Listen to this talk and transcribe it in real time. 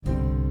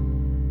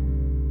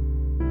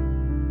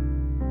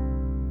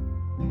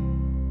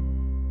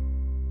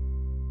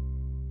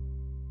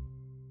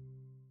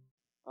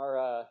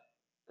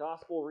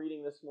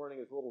this morning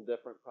is a little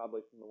different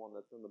probably from the one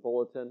that's in the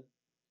bulletin,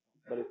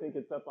 but I think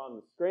it's up on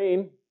the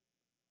screen.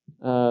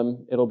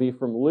 It'll be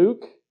from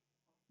Luke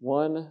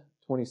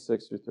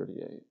 1:26 through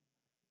 38.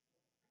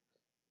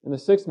 In the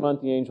 6th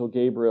month, the angel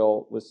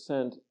Gabriel was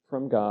sent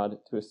from God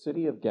to a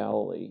city of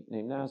Galilee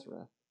named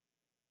Nazareth,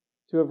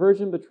 to a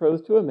virgin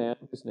betrothed to a man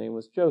whose name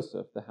was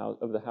Joseph,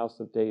 of the house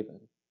of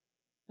David,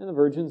 and the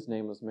virgin's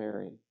name was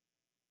Mary.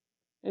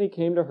 And he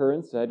came to her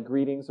and said,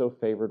 "Greetings, O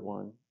favored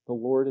one, the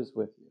Lord is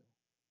with you."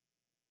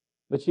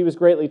 But she was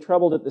greatly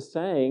troubled at the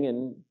saying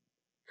and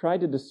tried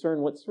to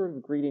discern what sort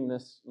of greeting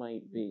this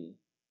might be.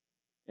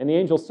 And the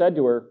angel said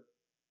to her,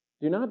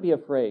 "Do not be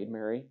afraid,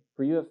 Mary,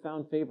 for you have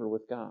found favor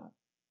with God.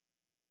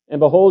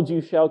 And behold,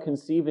 you shall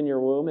conceive in your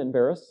womb and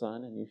bear a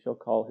son, and you shall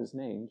call his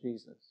name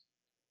Jesus.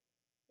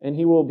 And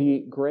he will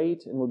be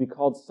great and will be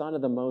called Son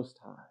of the Most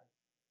High.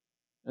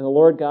 And the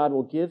Lord God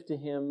will give to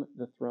him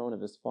the throne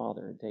of his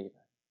father David.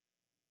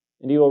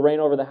 And he will reign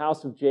over the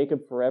house of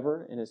Jacob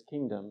forever, and his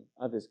kingdom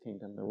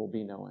there will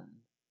be no end."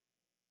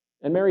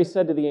 And Mary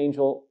said to the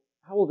angel,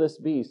 "How will this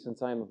be,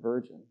 since I am a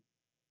virgin?"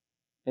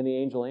 And the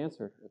angel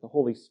answered her, "The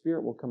Holy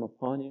Spirit will come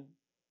upon you,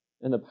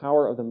 and the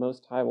power of the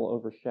Most High will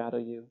overshadow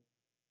you.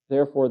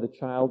 Therefore the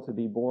child to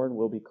be born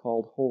will be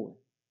called Holy,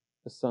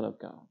 the Son of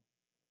God.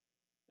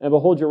 And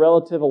behold, your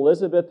relative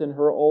Elizabeth in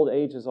her old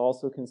age has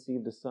also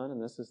conceived a son,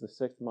 and this is the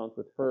 6th month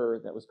with her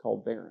that was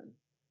called barren.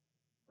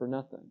 For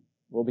nothing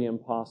will be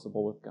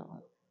impossible with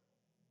God."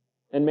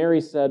 And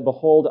Mary said,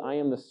 "Behold, I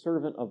am the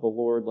servant of the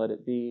Lord. Let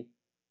it be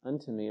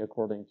unto me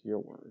according to your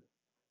word."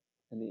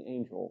 And the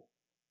angel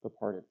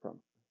departed from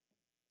her.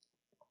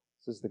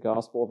 This is the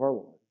gospel of our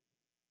Lord.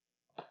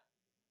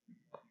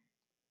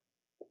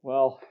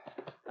 Well,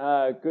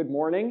 good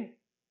morning.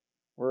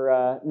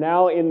 We're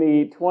now in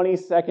the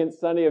 22nd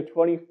Sunday of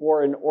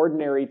 24 in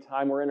Ordinary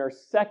Time. We're in our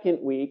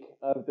 2nd week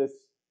of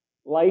this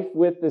Life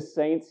with the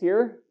Saints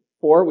here.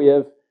 We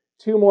have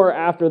 2 more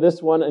after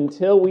this one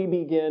until we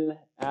begin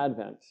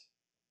Advent.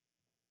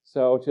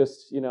 So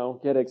just,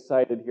 get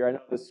excited here. I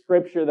know the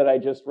scripture that I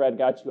just read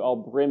got you all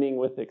brimming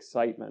with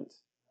excitement.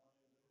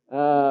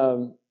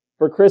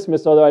 For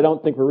Christmas, although I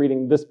don't think we're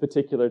reading this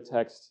particular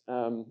text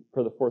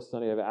for the 4th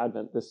Sunday of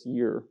Advent this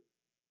year.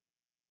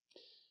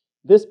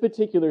 This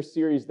particular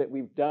series that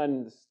we've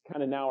done, this is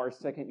kind of now our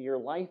 2nd year,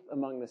 Life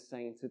Among the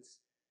Saints, it's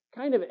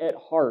kind of at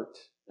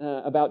heart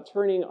about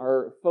turning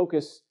our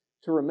focus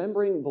to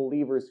remembering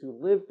believers who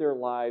lived their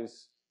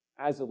lives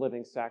as a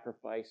living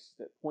sacrifice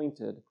that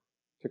pointed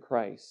to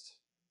Christ.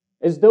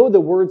 As though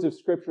the words of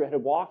Scripture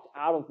had walked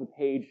out of the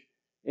page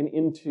and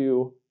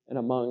into and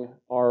among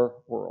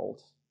our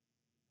world.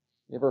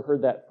 You ever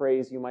heard that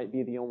phrase, "You might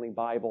be the only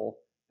Bible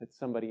that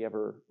somebody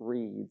ever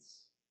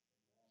reads"?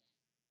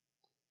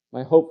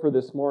 My hope for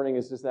this morning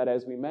is that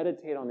as we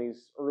meditate on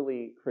these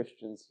early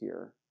Christians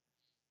here,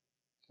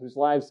 whose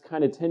lives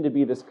kind of tend to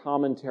be this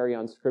commentary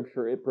on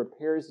Scripture, it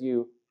prepares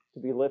you to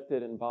be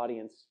lifted in body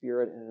and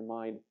spirit and in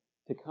mind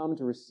to come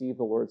to receive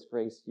the Lord's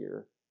grace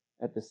here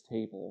at this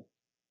table.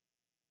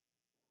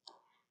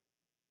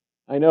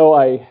 I know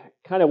I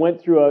kind of went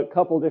through a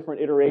couple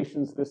different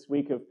iterations this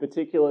week of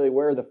particularly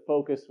where the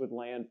focus would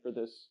land for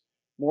this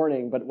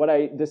morning, but what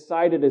I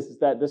decided is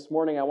that this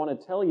morning I want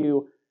to tell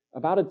you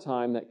about a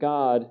time that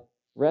God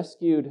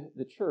rescued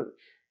the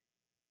church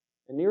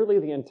and nearly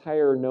the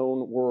entire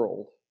known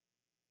world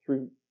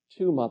through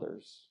 2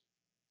 mothers.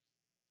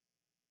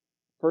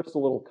 First, a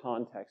little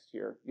context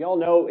here. You all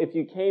know if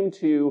you came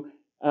to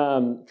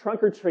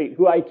Trunk or Treat,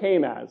 who I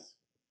came as.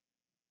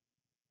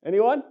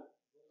 Anyone?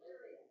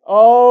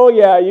 Oh,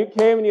 yeah, you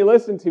came and you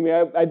listened to me.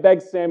 I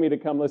begged Sammy to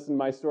come listen to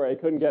my story. I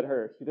couldn't get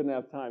her. She didn't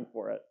have time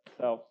for it.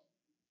 So,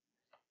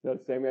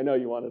 Sammy, I know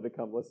you wanted to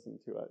come listen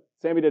to it.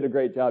 Sammy did a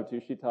great job, too.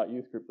 She taught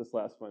youth group this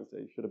last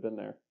Wednesday. You should have been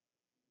there.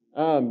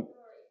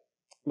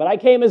 But I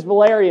came as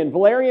Valerian.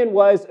 Valerian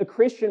was a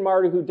Christian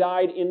martyr who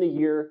died in the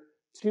year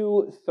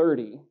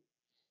 230.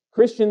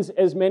 Christians,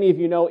 as many of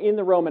you know, in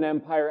the Roman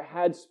Empire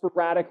had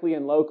sporadically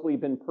and locally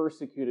been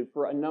persecuted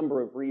for a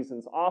number of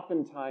reasons.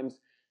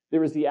 Oftentimes,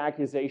 there was the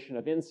accusation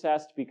of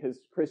incest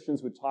because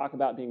Christians would talk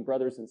about being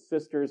brothers and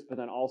sisters, but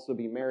then also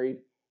be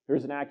married. There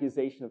was an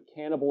accusation of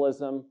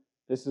cannibalism.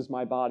 This is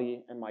my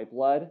body and my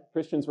blood.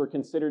 Christians were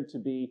considered to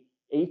be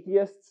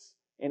atheists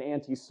and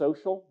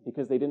antisocial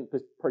because they didn't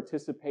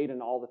participate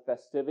in all the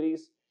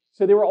festivities.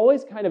 So they were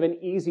always kind of an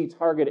easy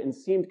target and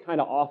seemed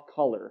kind of off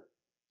color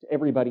to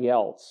everybody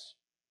else.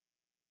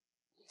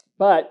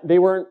 But they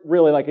weren't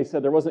really, like I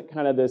said, there wasn't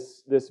kind of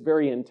this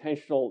very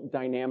intentional,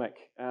 dynamic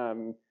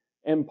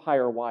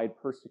empire-wide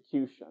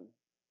persecution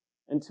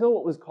until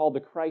what was called the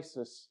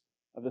crisis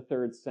of the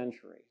 3rd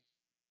century.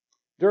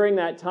 During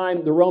that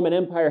time, the Roman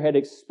Empire had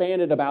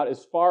expanded about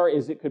as far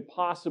as it could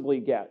possibly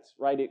get,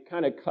 right? It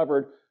kind of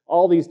covered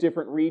all these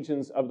different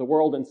regions of the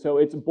world, and so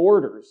its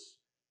borders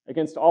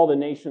against all the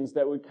nations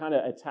that would kind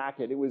of attack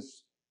it, it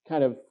was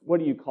kind of,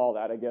 what do you call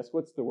that, I guess?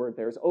 What's the word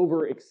there? It's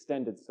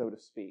overextended, so to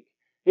speak.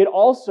 It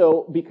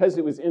also, because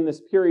it was in this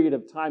period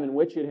of time in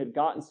which it had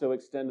gotten so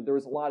extended, there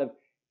was a lot of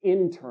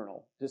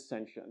internal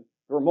dissension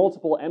There were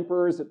multiple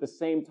emperors at the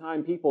same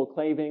time, people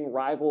claiming,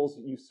 rivals,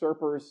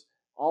 usurpers,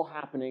 all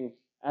happening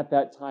at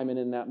that time and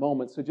in that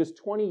moment. So just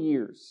 20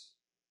 years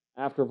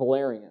after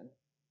Valerian,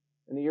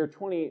 in the year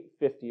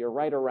 2050, or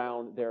right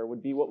around there,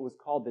 would be what was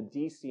called the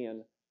Decian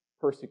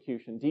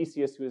persecution.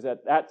 Decius, who was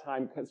at that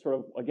time sort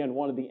of, again,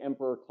 one of the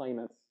emperor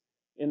claimants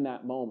in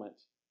that moment,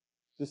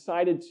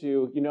 decided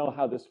to, you know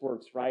how this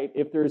works, right?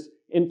 If there's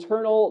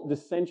internal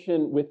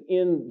dissension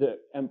within the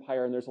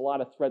empire and there's a lot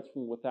of threats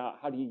from without,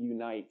 how do you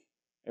unite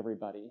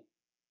everybody?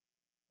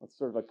 That's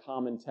sort of a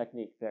common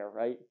technique there,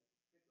 right?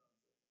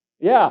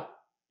 Yeah,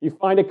 you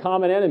find a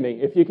common enemy.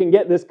 If you can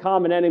get this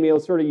common enemy,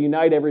 it'll sort of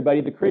unite everybody.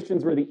 The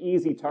Christians were the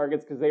easy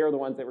targets because they are the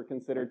ones that were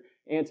considered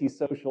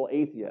antisocial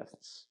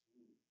atheists.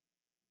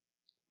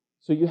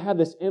 So you have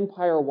this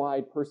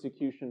empire-wide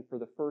persecution for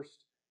the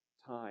first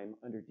time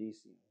under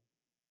Decian.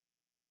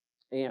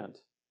 And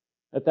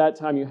at that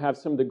time, you have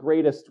some of the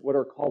greatest, what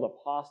are called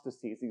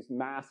apostasies, these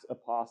mass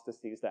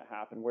apostasies that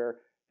happen, where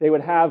they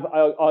would have,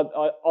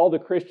 all the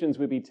Christians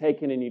would be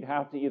taken and you'd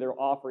have to either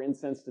offer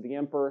incense to the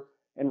emperor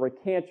and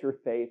recant your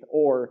faith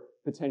or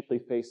potentially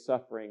face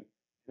suffering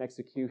and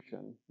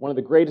execution. One of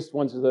the greatest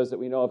ones of those that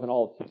we know of in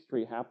all of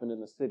history happened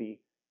in the city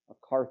of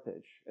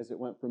Carthage, as it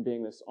went from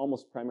being this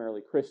almost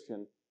primarily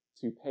Christian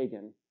to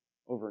pagan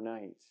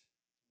overnight.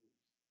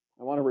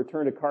 I want to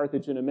return to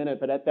Carthage in a minute,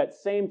 but at that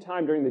same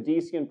time during the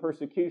Decian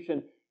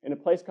persecution, in a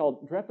place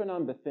called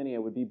Drepanon, Bithynia,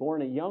 would be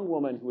born a young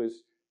woman who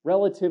was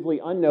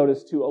relatively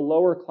unnoticed to a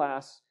lower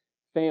class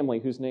family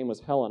whose name was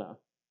Helena.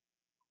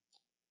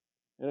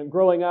 And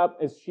growing up,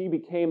 as she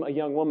became a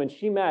young woman,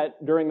 she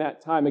met during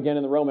that time, again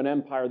in the Roman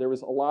Empire, there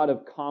was a lot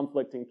of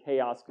conflict and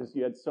chaos because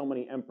you had so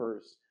many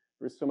emperors.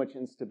 There was so much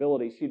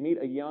instability. She'd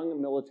meet a young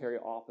military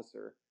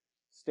officer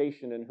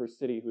stationed in her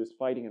city who was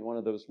fighting in one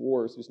of those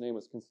wars, whose name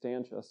was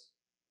Constantius.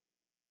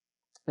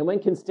 And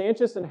when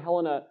Constantius and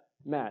Helena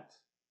met,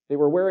 they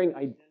were wearing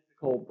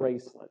identical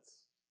bracelets.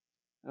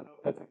 I don't know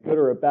if that's a good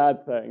or a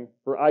bad thing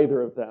for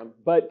either of them,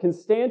 but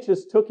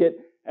Constantius took it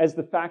as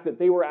the fact that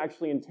they were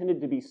actually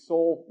intended to be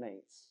soul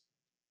mates.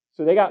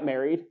 So they got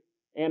married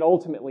and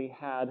ultimately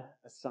had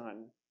a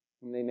son,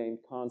 whom they named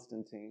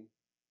Constantine.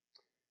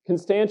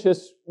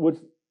 Constantius would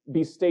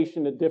be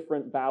stationed at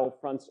different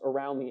battlefronts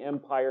around the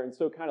empire, and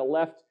so kind of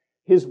left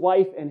his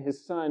wife and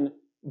his son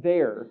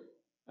there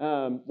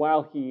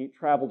while he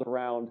traveled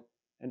around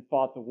and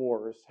fought the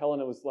wars.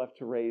 Helena was left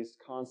to raise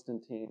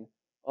Constantine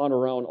on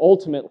her own.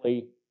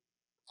 Ultimately,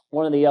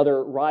 one of the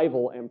other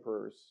rival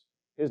emperors,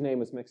 his name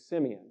was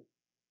Maximian,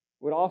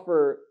 would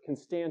offer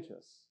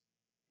Constantius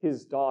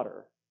his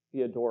daughter,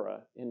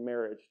 Theodora, in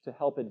marriage to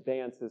help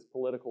advance his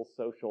political,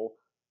 social,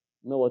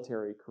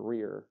 military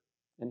career.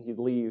 And he'd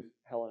leave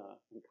Helena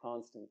and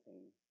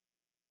Constantine.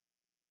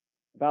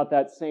 About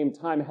that same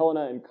time,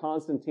 Helena and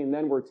Constantine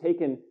then were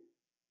taken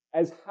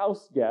as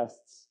house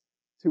guests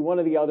to one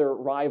of the other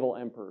rival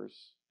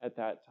emperors at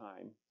that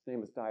time. His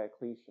name was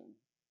Diocletian.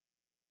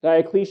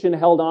 Diocletian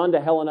held on to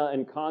Helena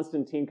and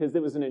Constantine because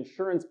it was an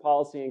insurance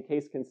policy in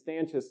case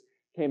Constantius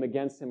came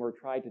against him or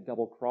tried to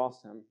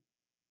double-cross him.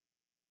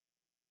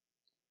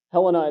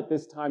 Helena at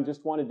this time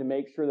just wanted to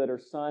make sure that her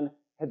son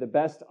had the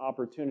best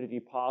opportunity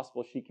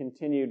possible. She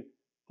continued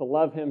to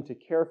love him, to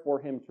care for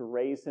him, to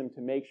raise him,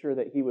 to make sure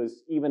that he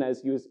was, even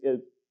as he was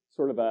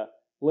sort of a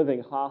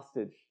living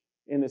hostage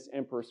in this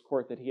emperor's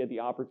court, that he had the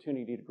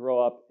opportunity to grow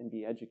up and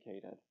be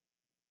educated.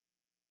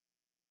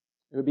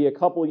 It would be a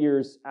couple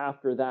years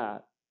after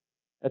that,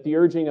 at the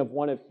urging of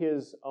one of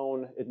his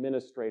own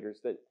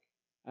administrators, that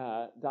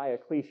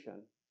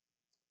Diocletian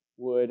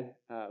would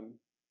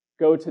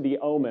go to the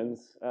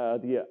omens,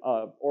 the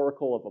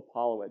oracle of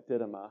Apollo at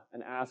Didyma,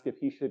 and ask if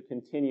he should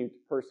continue to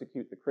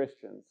persecute the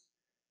Christians.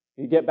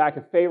 You get back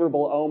a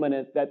favorable omen.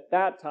 At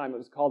that time, it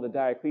was called the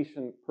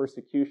Diocletian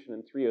persecution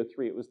in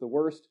 303. It was the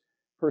worst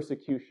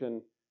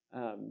persecution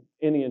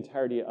in the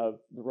entirety of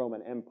the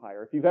Roman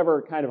Empire. If you've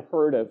ever kind of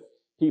heard of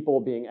people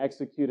being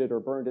executed or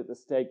burned at the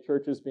stake,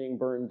 churches being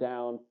burned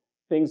down,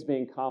 things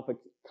being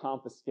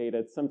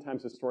confiscated,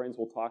 sometimes historians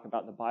will talk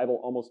about the Bible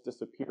almost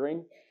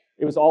disappearing.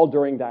 It was all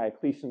during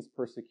Diocletian's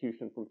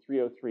persecution from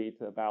 303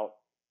 to about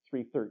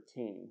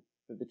 313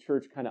 that the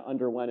church kind of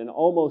underwent and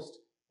almost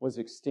was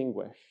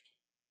extinguished.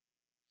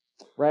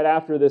 Right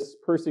after this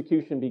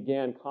persecution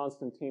began,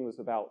 Constantine was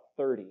about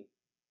 30.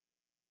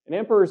 And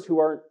emperors who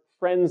aren't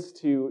friends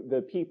to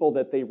the people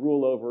that they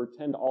rule over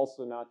tend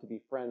also not to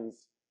be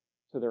friends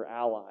to their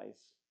allies.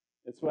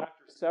 And so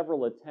after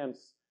several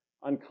attempts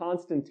on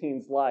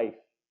Constantine's life,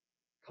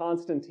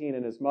 Constantine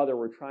and his mother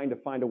were trying to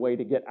find a way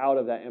to get out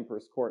of that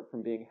emperor's court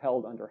from being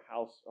held under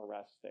house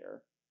arrest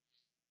there.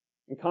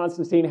 And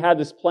Constantine had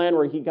this plan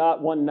where he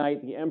got one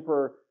night the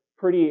emperor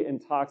pretty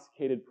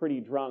intoxicated, pretty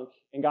drunk,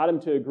 and got him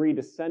to agree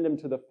to send him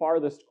to the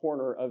farthest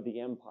corner of the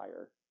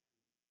empire.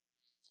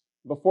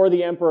 Before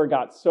the emperor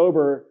got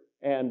sober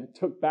and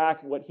took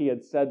back what he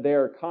had said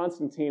there,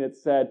 Constantine, it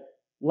said,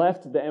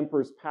 left the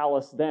emperor's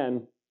palace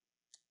then,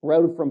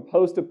 rode from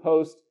post to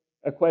post,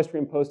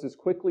 equestrian post, as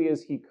quickly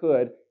as he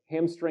could,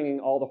 hamstringing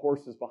all the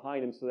horses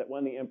behind him so that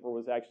when the emperor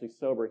was actually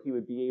sober, he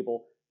would be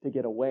able to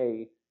get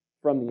away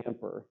from the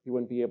emperor. He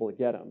wouldn't be able to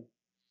get him.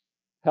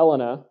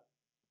 Helena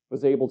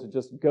was able to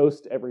just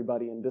ghost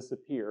everybody and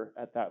disappear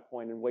at that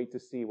point and wait to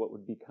see what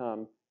would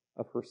become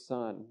of her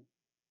son.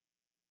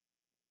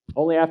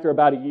 Only after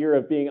about a year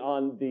of being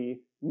on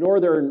the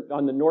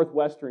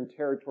northwestern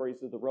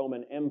territories of the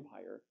Roman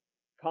Empire,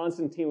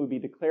 Constantine would be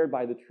declared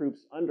by the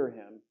troops under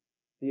him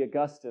the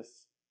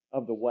Augustus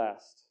of the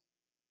West.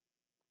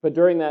 But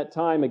during that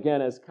time,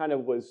 again, as kind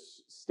of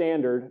was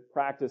standard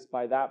practice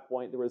by that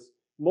point, there was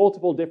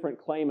multiple different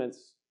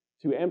claimants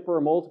to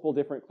emperor, multiple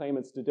different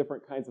claimants to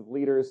different kinds of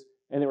leaders,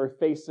 and they were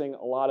facing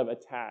a lot of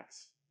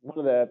attacks. One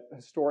of the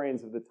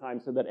historians of the time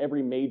said that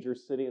every major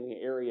city in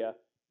the area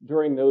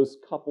during those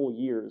couple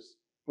years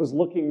was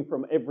looking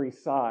from every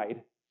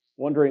side,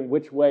 wondering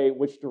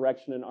which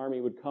direction an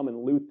army would come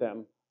and loot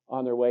them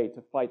on their way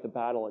to fight the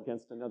battle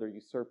against another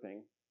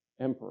usurping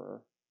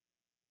emperor.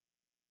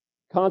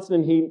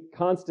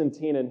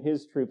 Constantine and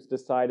his troops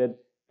decided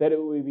that it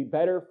would be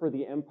better for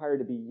the empire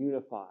to be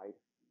unified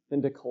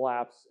than to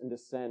collapse and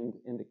descend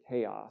into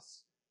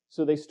chaos.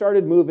 So they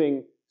started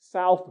moving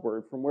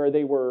southward from where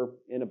they were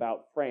in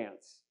about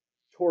France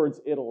towards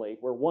Italy,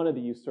 where one of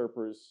the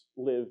usurpers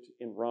lived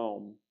in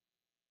Rome.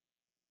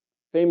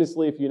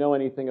 Famously, if you know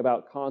anything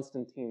about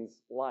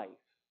Constantine's life,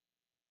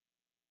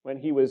 when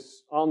he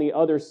was on the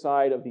other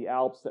side of the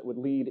Alps that would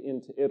lead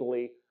into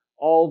Italy,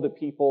 all the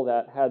people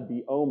that had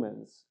the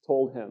omens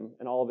told him,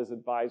 and all of his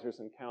advisors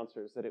and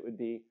counselors, that it would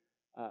be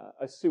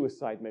a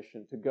suicide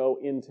mission to go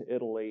into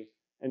Italy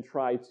and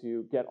try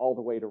to get all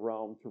the way to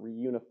Rome to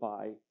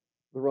reunify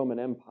the Roman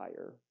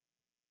Empire.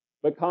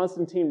 But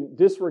Constantine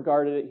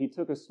disregarded it. He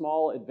took a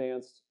small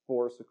advanced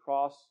force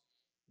across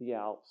the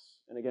Alps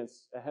and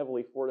against a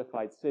heavily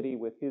fortified city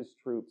with his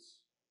troops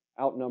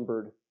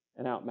outnumbered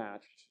and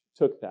outmatched,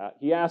 took that.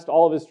 He asked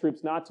all of his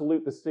troops not to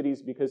loot the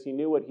cities because he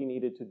knew what he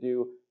needed to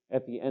do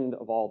at the end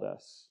of all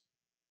this.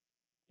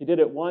 He did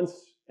it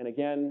once and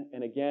again,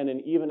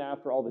 and even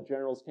after all the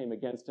generals came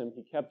against him,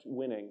 he kept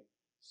winning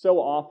so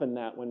often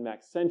that when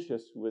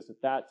Maxentius, who was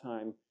at that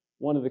time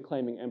one of the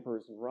claiming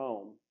emperors in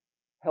Rome,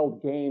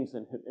 held games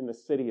in the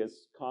city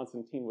as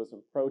Constantine was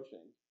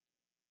approaching,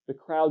 the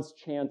crowds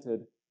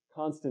chanted,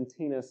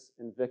 "Constantinus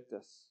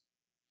Invictus,"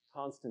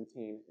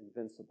 Constantine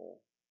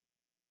invincible.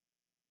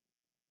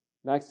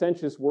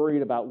 Maxentius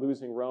worried about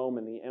losing Rome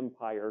and the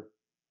empire,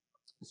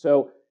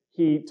 so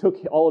he took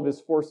all of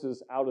his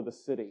forces out of the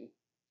city,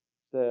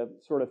 the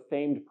sort of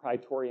famed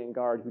Praetorian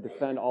Guard who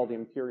defend all the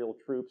imperial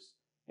troops.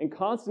 And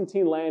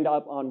Constantine landed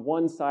up on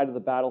one side of the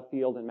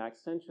battlefield, and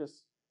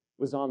Maxentius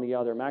was on the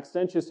other.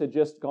 Maxentius had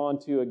just gone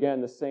to,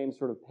 again, the same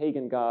sort of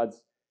pagan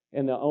gods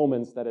and the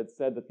omens that had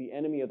said that the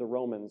enemy of the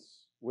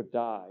Romans would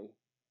die.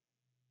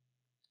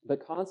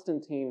 But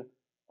Constantine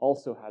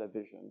also had a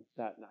vision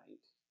that night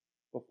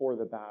before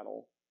the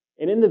battle.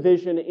 And in the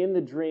vision, in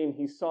the dream,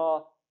 he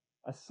saw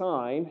a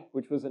sign,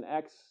 which was an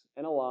X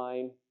and a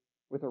line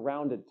with a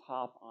rounded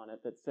top on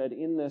it that said,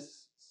 "In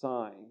this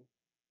sign,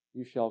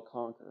 you shall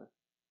conquer."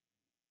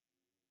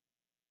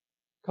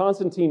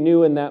 Constantine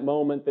knew in that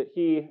moment that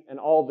he and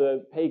all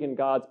the pagan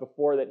gods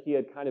before that he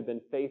had kind of been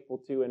faithful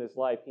to in his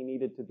life, he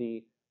needed to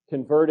be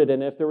converted.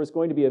 And if there was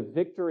going to be a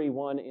victory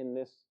won in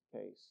this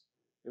case,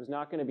 it was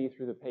not going to be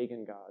through the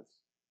pagan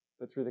gods,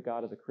 but through the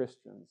God of the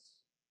Christians.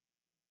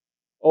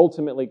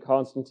 Ultimately,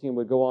 Constantine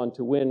would go on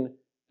to win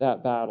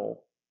that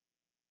battle.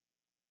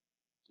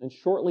 And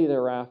shortly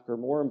thereafter,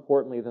 more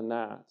importantly than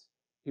that,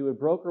 he would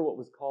broker what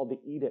was called the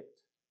Edict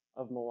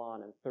of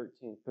Milan in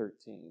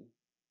 1313.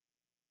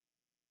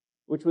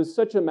 Which was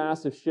such a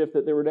massive shift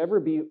that there would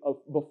ever be a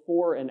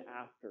before and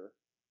after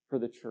for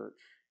the church.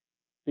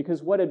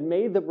 Because what had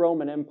made the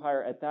Roman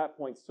Empire at that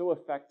point so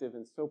effective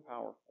and so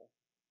powerful,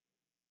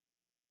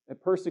 at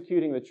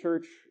persecuting the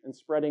church and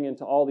spreading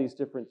into all these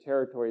different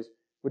territories,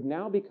 would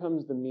now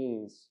become the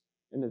means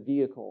and the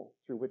vehicle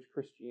through which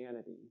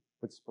Christianity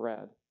would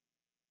spread.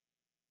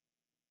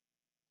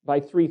 By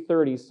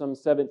 330, some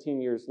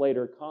 17 years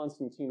later,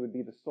 Constantine would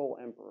be the sole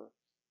emperor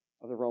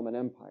of the Roman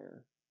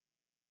Empire.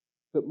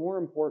 But more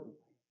importantly,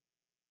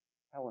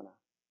 Helena,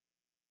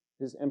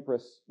 his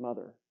empress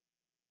mother,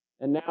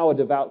 and now a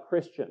devout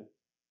Christian,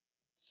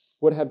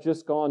 would have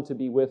just gone to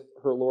be with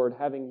her Lord,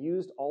 having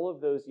used all of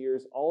those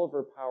years, all of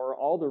her power,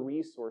 all the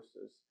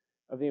resources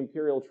of the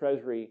imperial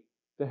treasury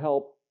to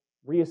help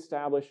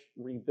reestablish,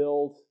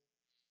 rebuild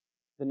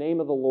the name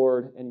of the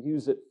Lord and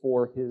use it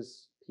for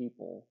his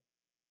people.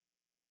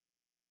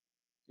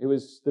 It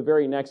was the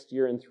very next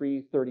year in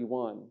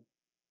 331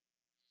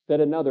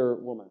 that another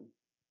woman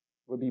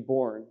would be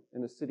born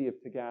in the city of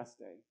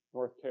Tagaste,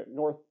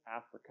 North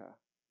Africa,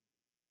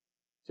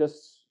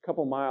 just a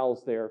couple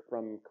miles there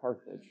from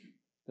Carthage,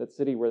 that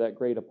city where that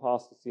great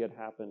apostasy had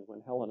happened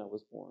when Helena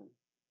was born.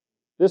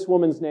 This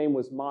woman's name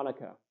was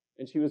Monica,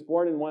 and she was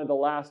born in one of the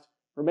last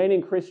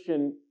remaining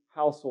Christian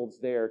households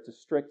there to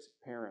strict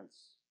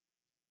parents.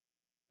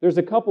 There's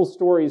a couple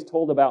stories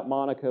told about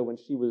Monica when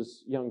she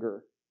was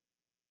younger.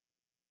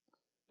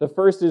 The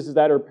first is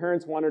that her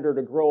parents wanted her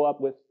to grow up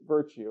with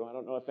virtue. I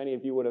don't know if any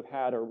of you would have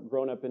had or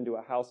grown up into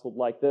a household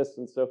like this.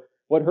 And so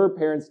What her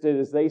parents did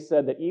is they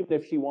said that even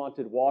if she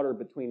wanted water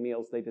between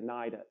meals, they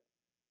denied it.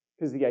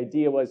 Because the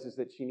idea was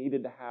that she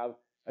needed to have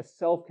a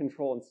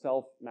self-control and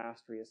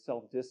self-mastery, a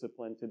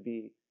self-discipline to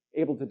be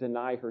able to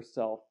deny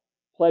herself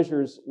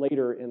pleasures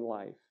later in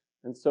life,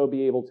 and so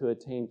be able to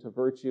attain to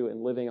virtue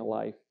and living a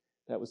life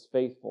that was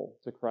faithful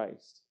to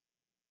Christ.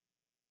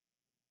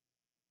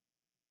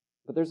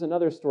 But there's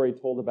another story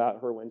told about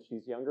her when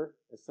she's younger,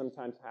 as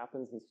sometimes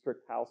happens in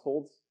strict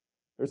households.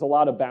 There's a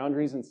lot of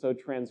boundaries, and so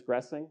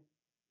transgressing.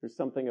 There's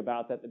something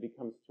about that that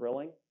becomes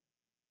thrilling.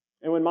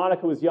 And when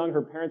Monica was young,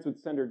 her parents would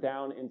send her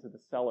down into the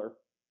cellar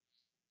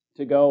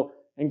to go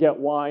and get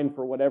wine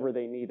for whatever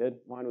they needed.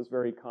 Wine was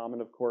very common,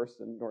 of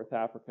course, in North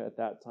Africa at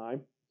that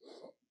time.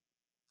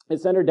 They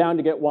sent her down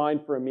to get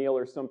wine for a meal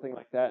or something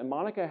like that. And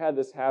Monica had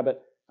this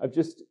habit of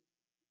just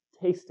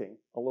tasting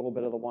a little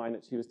bit of the wine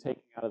that she was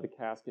taking out of the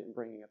casket and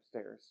bringing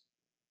upstairs.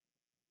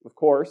 Of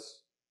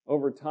course,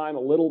 over time,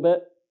 a little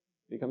bit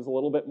becomes a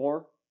little bit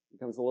more,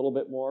 becomes a little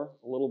bit more,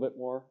 a little bit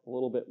more, a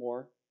little bit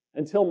more,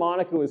 until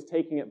Monica was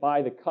taking it by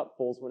the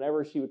cupfuls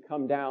whenever she would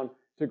come down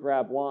to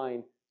grab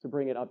wine to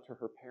bring it up to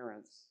her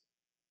parents.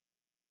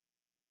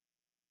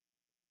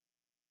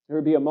 There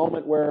would be a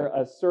moment where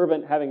a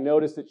servant, having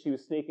noticed that she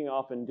was sneaking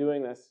off and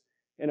doing this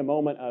in a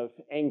moment of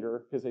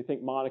anger, because I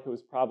think Monica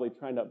was probably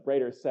trying to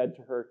upbraid her, said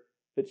to her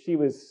that she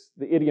was,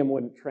 the idiom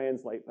wouldn't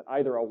translate, but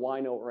either a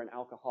wino or an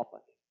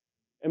alcoholic.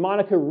 And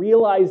Monica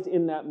realized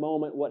in that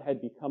moment what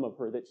had become of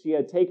her, that she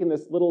had taken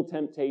this little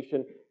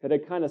temptation that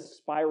had kind of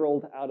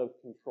spiraled out of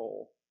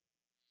control.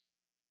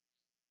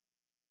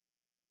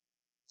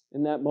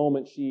 In that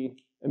moment, she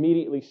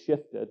immediately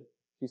shifted.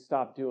 She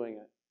stopped doing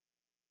it.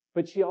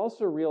 But she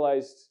also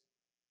realized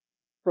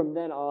from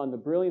then on the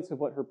brilliance of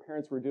what her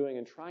parents were doing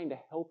and trying to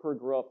help her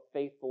grow up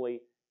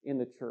faithfully in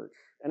the church.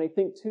 And I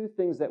think two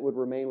things that would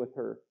remain with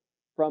her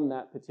from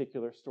that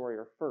particular story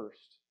are,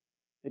 first,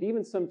 that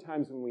even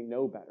sometimes when we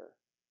know better,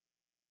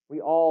 we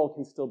all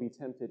can still be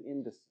tempted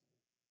into sin.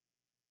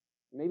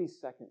 Maybe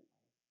second,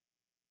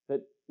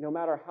 that no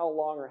matter how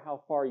long or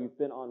how far you've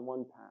been on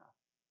one path,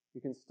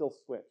 you can still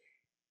switch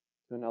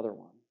to another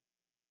one.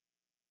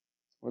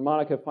 When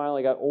Monica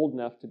finally got old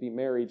enough to be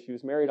married, she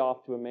was married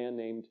off to a man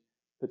named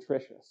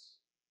Patricius,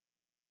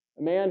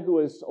 a man who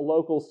was a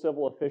local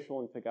civil official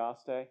in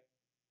Tagaste,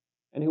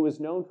 and who was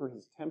known for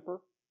his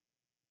temper,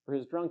 for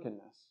his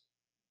drunkenness,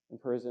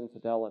 and for his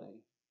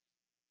infidelity.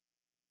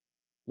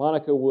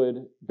 Monica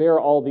would bear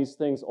all these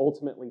things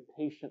ultimately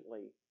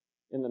patiently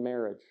in the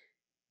marriage,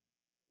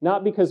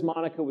 not because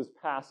Monica was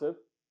passive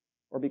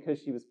or because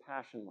she was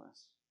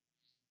passionless.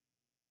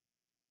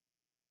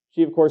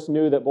 She, of course,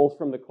 knew that both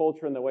from the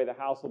culture and the way the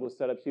household was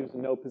set up, she was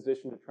in no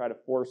position to try to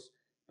force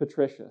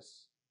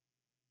Patricius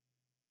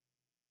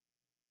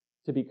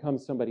to become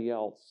somebody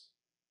else.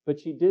 But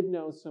she did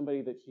know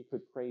somebody that she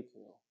could pray to.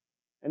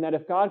 And that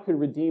if God could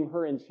redeem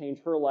her and change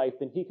her life,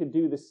 then he could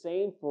do the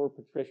same for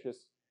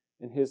Patricius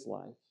in his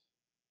life.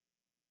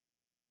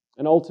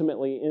 And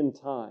ultimately, in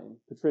time,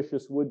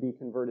 Patricius would be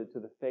converted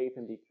to the faith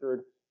and be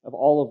cured of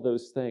all of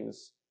those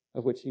things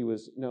of which he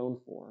was known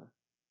for.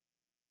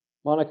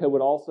 Monica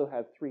would also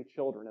have 3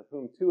 children, of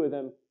whom 2 of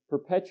them,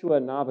 Perpetua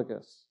and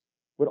Navigus,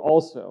 would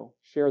also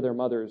share their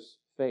mother's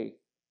faith,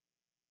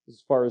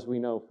 as far as we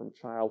know from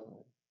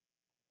childhood.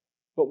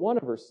 But one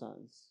of her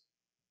sons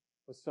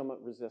was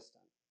somewhat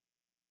resistant.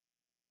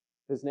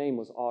 His name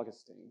was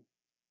Augustine.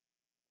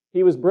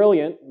 He was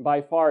brilliant,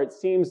 by far, it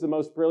seems the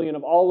most brilliant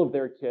of all of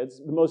their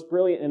kids, the most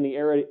brilliant in the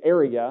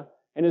area,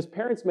 and his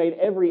parents made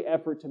every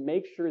effort to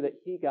make sure that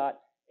he got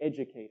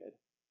educated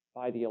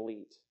by the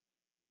elite.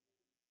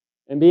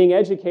 And being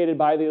educated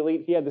by the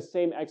elite, he had the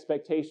same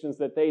expectations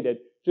that they did.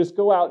 Just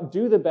go out,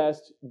 do the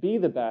best, be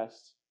the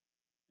best,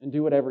 and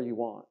do whatever you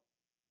want.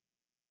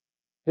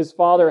 His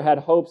father had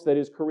hopes that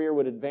his career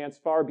would advance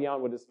far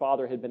beyond what his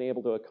father had been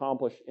able to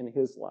accomplish in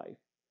his life.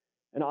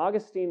 And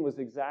Augustine was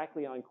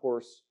exactly on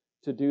course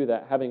to do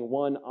that, having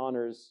won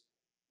honors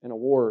and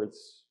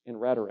awards in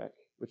rhetoric,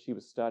 which he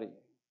was studying.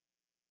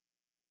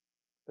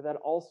 But that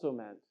also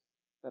meant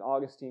that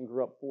Augustine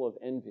grew up full of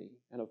envy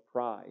and of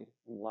pride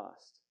and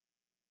lust,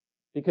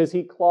 because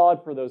he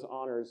clawed for those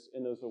honors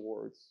and those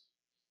awards.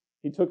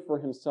 He took for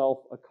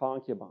himself a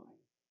concubine.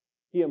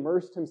 He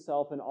immersed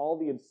himself in all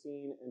the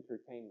obscene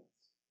entertainments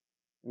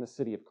in the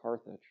city of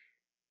Carthage.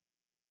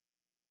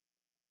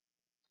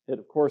 It,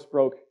 of course,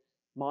 broke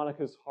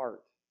Monica's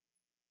heart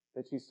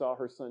that she saw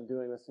her son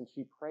doing this, and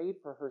she prayed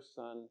for her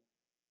son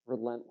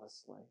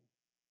relentlessly.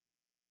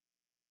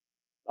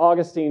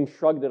 Augustine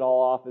shrugged it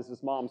all off as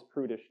his mom's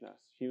prudishness.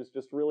 She was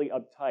just really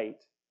uptight.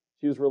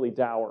 She was really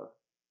dour.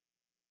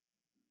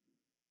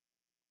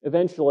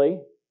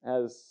 Eventually,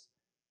 as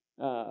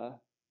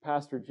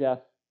Pastor Jeff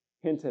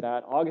hinted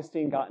at,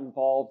 Augustine got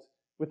involved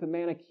with the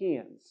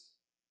Manichaeans,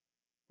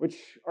 which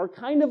are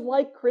kind of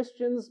like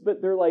Christians,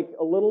 but they're like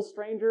a little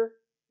stranger.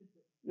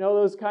 You know,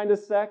 those kind of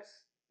sects?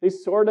 They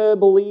sort of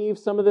believe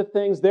some of the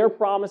things. Their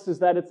promise is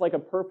that it's like a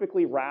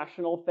perfectly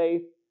rational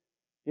faith.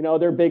 You know,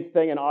 their big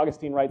thing, and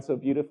Augustine writes so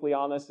beautifully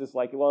on this, is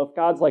like, well, if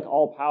God's like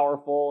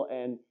all-powerful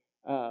and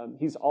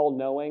he's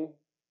all-knowing,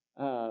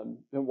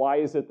 then why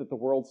is it that the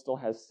world still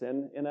has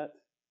sin in it?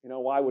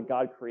 Why would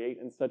God create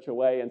in such a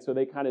way? And so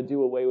they kind of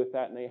do away with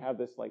that, and they have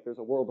this, there's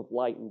a world of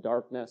light and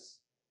darkness.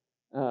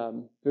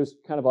 There's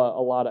kind of a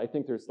lot, I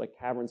think there's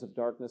caverns of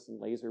darkness and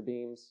laser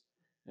beams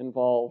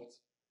involved.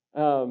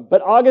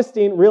 But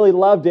Augustine really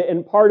loved it,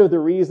 and part of the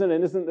reason,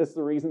 and isn't this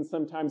the reason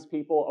sometimes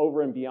people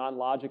over and beyond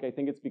logic, I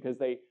think it's because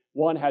they,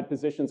 one, had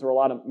positions, or a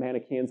lot of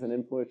Manichaeans and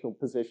influential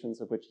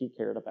positions of which he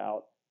cared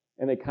about,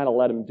 and they kind of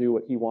let him do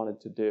what he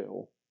wanted to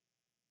do.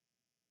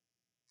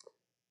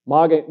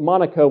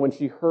 Monica, when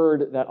she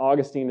heard that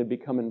Augustine had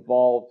become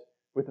involved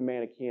with the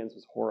Manichaeans,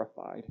 was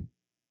horrified.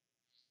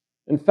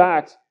 In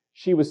fact,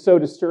 she was so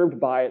disturbed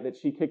by it that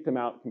she kicked him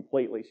out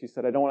completely. She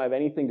said, "I don't want to have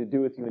anything to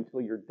do with you until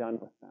you're done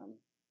with them."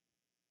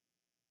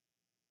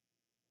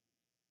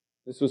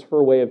 This was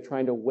her way of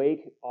trying to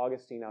wake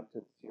Augustine up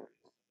to the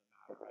seriousness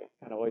of the matter, right?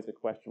 Kind of always a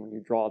question when you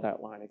draw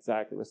that line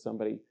exactly with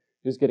somebody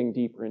who's getting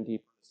deeper and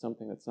deeper into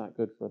something that's not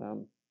good for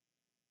them.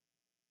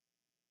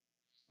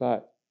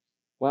 But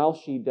while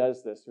she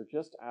does this, or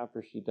just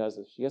after she does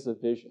this, she has a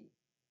vision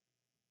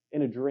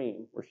in a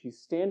dream where she's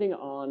standing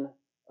on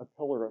a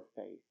pillar of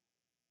faith.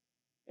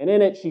 And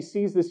in it, she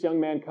sees this young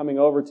man coming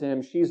over to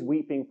him. She's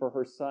weeping for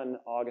her son,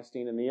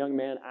 Augustine, and the young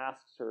man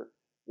asks her,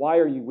 "Why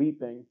are you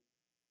weeping?"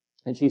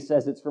 And she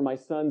says, "It's for my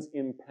son's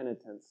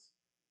impenitence,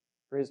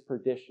 for his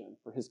perdition,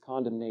 for his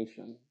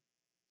condemnation."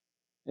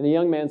 And the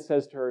young man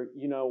says to her,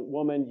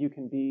 "Woman, you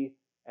can be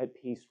at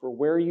peace, for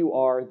where you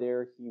are,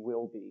 there he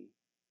will be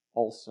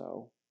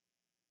also."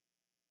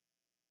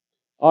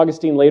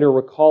 Augustine later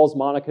recalls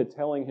Monica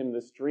telling him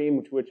this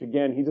dream, which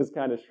again, he just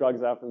kind of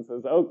shrugs off and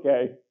says,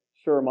 "Okay,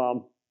 sure,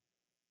 Mom."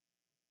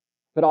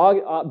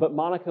 But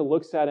Monica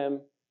looks at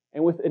him,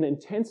 and with an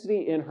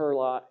intensity in her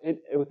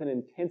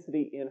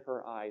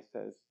eyes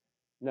says,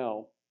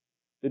 "No,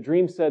 the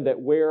dream said that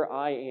where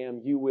I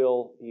am, you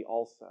will be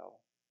also."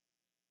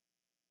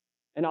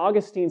 And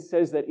Augustine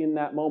says that in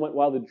that moment,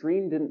 while the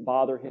dream didn't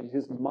bother him,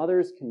 his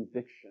mother's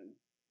conviction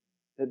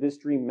that this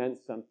dream meant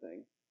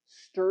something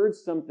stirred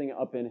something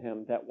up in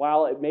him that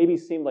while it maybe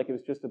seemed like it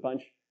was just a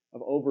bunch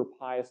of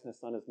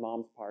over-piousness on his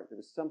mom's part, there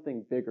was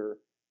something bigger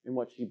in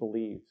what she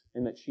believed,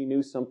 and that she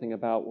knew something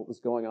about what was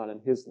going on in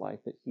his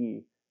life that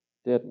he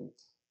didn't.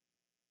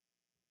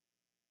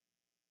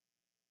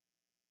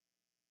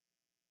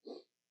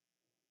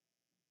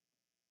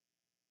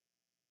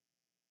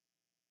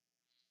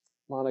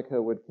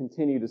 Monica would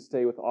continue to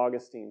stay with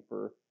Augustine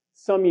for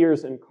some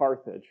years in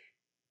Carthage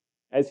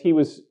as he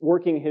was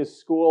working his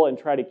school and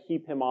try to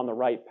keep him on the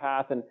right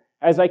path. And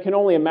as I can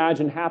only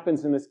imagine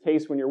happens in this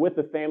case when you're with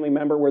a family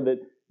member where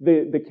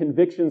the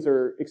convictions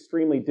are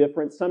extremely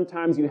different.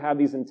 Sometimes you have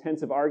these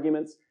intensive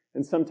arguments,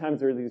 and sometimes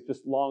there are these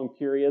just long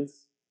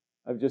periods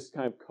of just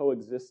kind of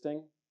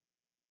coexisting.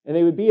 And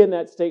they would be in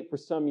that state for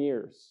some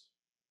years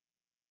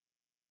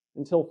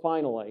until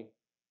finally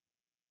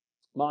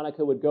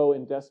Monica would go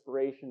in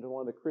desperation to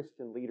one of the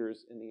Christian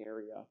leaders in the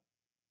area.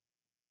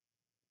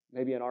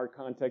 Maybe in our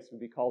context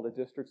would be called a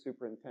district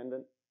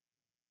superintendent,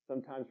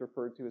 sometimes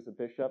referred to as a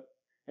bishop.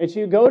 And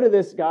she would go to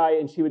this guy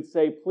and she would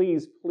say,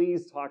 "Please,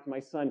 please talk to my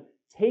son.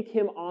 Take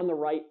him on the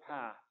right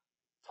path.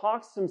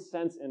 Talk some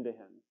sense into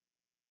him."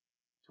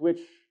 To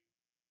which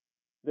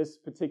this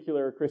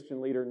particular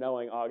Christian leader,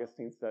 knowing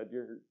Augustine, said,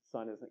 "Your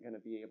son isn't going to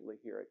be able to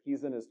hear it.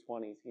 He's in his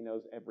 20s. He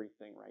knows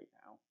everything right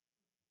now."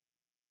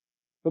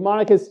 But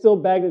Monica still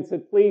begged and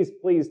said, "Please,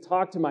 please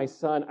talk to my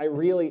son. I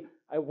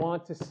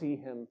want to see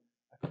him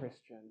a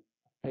Christian,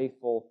 a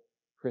faithful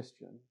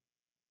Christian."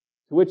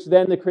 To which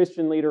then the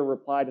Christian leader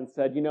replied and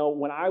said,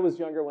 "When I was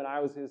younger, when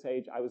I was his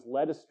age, I was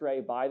led astray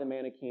by the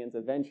Manichaeans.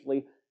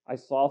 Eventually, I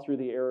saw through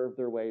the error of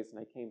their ways and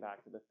I came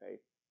back to the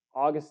faith.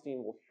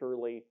 Augustine will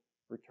surely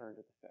return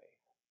to the faith."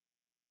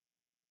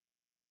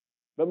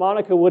 But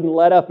Monica wouldn't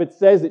let up. It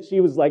says that she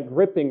was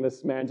gripping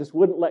this man, just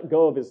wouldn't let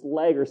go of his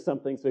leg or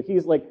something. So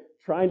he's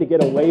trying to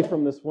get away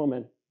from this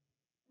woman.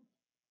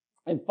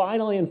 And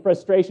finally, in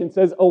frustration,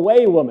 says,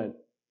 "Away, woman.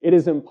 It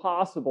is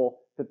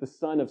impossible that the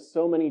son of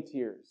so many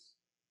tears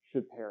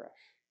should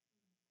perish."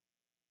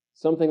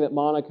 Something that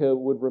Monica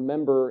would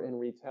remember and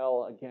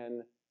retell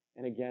again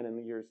and again in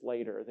the years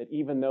later, that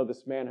even though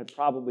this man had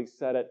probably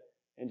said it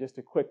in just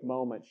a quick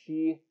moment,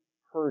 she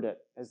heard it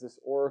as this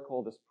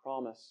oracle, this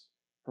promise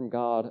from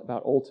God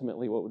about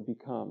ultimately what would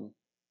become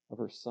of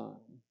her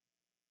son.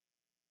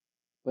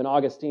 When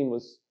Augustine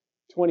was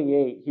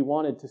 28, he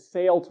wanted to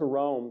sail to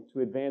Rome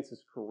to advance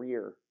his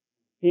career.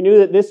 He knew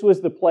that this was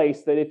the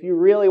place that if you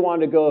really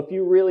wanted to go, if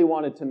you really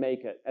wanted to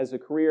make it as a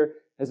career,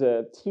 as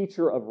a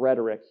teacher of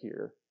rhetoric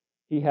here,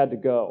 he had to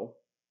go.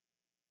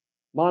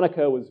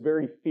 Monica was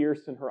very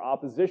fierce in her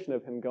opposition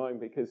of him going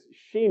because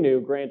she knew,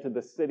 granted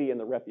the city and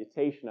the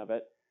reputation of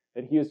it,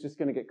 that he was just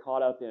going to get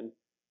caught up in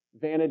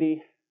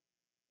vanity,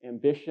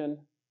 ambition,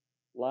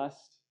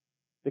 lust,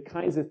 the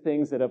kinds of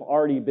things that have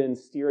already been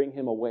steering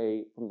him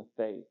away from the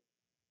faith.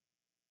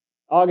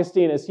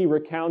 Augustine, as he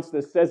recounts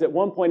this, says at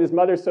one point his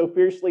mother so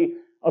fiercely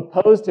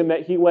opposed him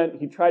that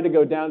he tried to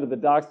go down to the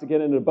docks to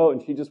get into a boat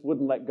and she just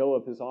wouldn't let go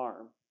of his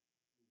arm.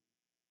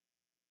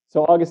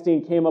 So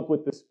Augustine came up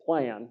with this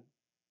plan.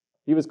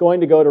 He was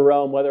going to go to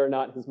Rome whether or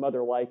not his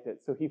mother liked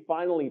it. So he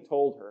finally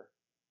told her,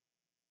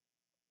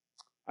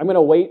 I'm going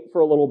to wait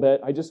for a little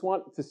bit. I just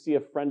want to see a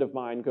friend of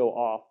mine go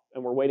off,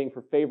 and we're waiting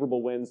for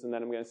favorable winds, and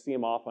then I'm going to see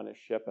him off on his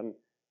ship, and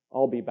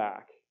I'll be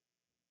back.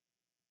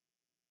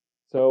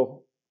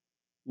 So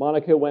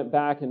Monica went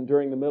back, and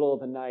during the middle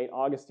of the night,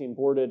 Augustine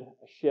boarded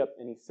a ship,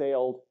 and he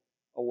sailed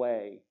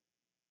away.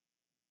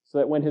 So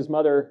that when his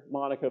mother,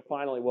 Monica,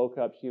 finally woke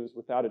up, she was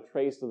without a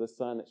trace of the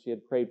son that she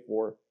had prayed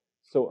for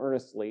so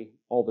earnestly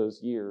all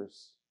those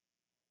years.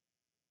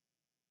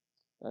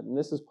 And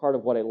this is part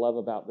of what I love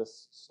about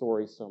this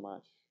story so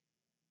much.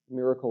 The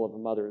miracle of a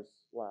mother's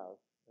love.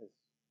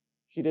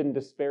 She didn't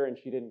despair and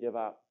she didn't give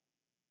up.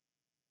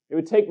 It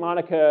would take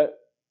Monica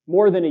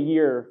more than a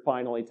year,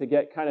 finally, to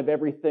get kind of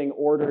everything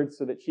ordered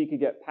so that she could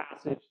get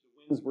passage.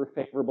 The winds were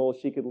favorable.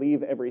 She could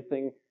leave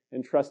everything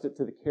and trust it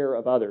to the care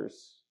of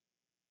others.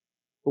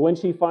 But when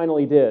she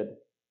finally did,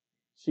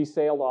 she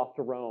sailed off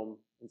to Rome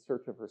in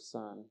search of her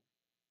son.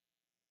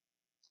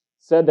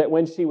 Said that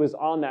when she was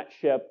on that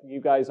ship,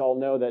 you guys all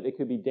know that it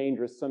could be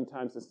dangerous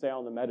sometimes to sail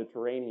in the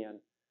Mediterranean.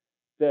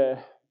 The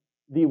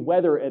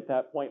weather at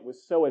that point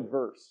was so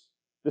adverse,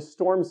 the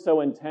storm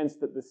so intense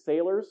that the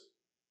sailors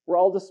were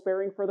all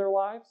despairing for their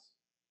lives.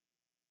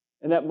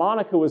 And that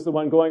Monica was the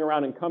one going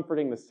around and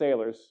comforting the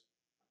sailors.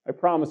 I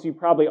promise you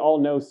probably all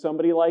know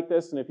somebody like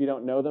this, and if you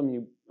don't know them,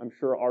 you, I'm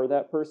sure, are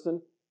that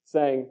person,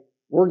 saying,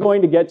 we're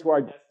going to get to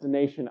our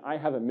destination. I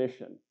have a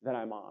mission that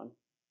I'm on.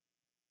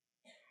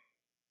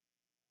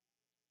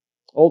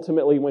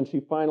 Ultimately, when she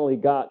finally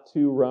got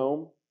to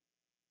Rome,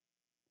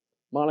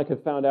 Monica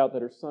found out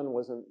that her son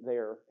wasn't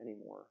there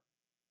anymore.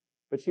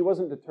 But she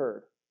wasn't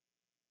deterred.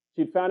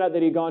 She'd found out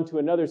that he'd gone to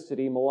another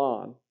city,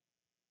 Milan.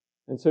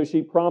 And so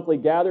she promptly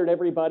gathered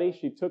everybody.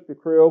 She took the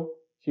crew.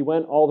 She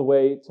went all the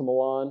way to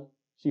Milan.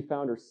 She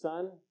found her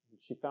son.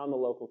 She found the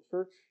local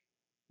church.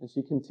 And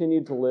she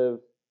continued to live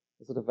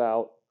as a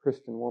devout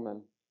Christian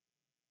woman.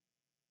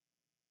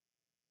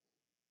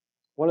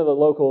 One of the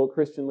local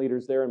Christian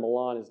leaders there in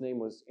Milan, his name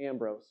was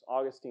Ambrose.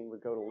 Augustine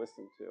would go to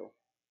listen to.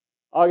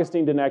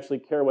 Augustine didn't actually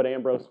care what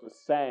Ambrose was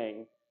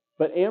saying,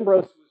 but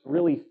Ambrose was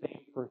really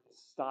famed for his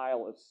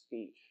style of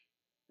speech.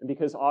 And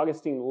because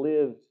Augustine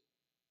lived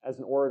as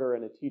an orator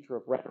and a teacher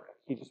of rhetoric,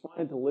 he just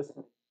wanted to listen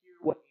and hear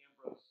what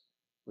Ambrose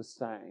was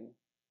saying.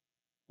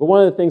 But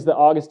one of the things that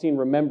Augustine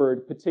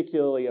remembered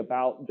particularly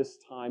about this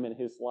time in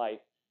his life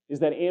is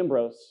that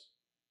Ambrose,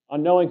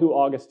 on knowing who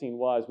Augustine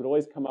was, would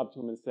always come up to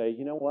him and say,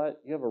 you know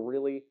what? You have a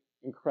really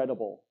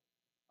incredible,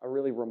 a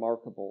really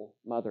remarkable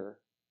mother.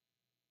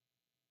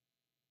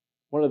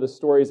 One of the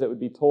stories that would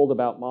be told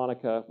about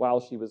Monica while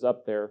she was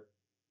up there,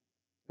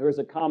 there was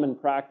a common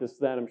practice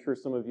then, I'm sure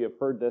some of you have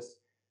heard this,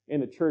 in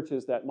the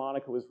churches that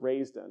Monica was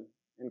raised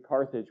in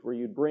Carthage, where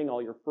you'd bring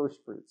all your first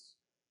fruits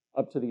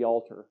up to the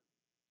altar.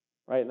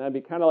 Right? And that'd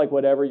be kind of like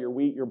whatever, your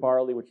wheat, your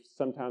barley, which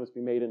sometimes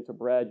be made into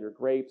bread, your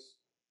grapes,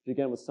 which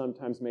again was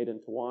sometimes made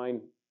into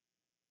wine.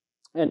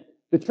 And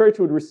the church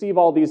would receive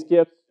all these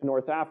gifts in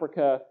North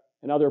Africa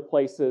and other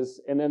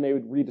places, and then they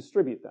would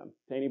redistribute them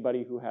to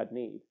anybody who had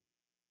need.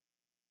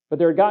 But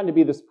there had gotten to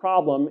be this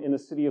problem in the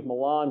city of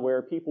Milan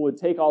where people would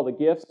take all the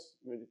gifts.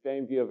 If any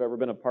of you have ever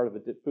been a part of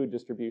the food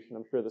distribution,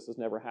 I'm sure this has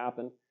never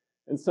happened.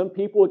 And some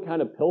people would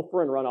kind of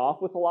pilfer and run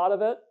off with a lot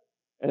of it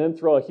and then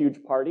throw a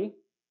huge party.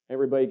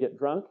 Everybody get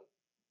drunk.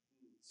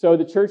 So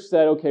the church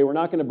said, okay, we're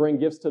not going to bring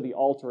gifts to the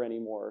altar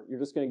anymore. You're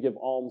just going to give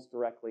alms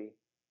directly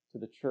to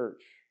the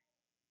church.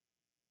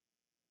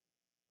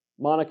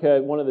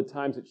 Monica, one of the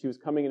times that she was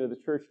coming into the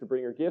church to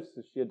bring her gifts,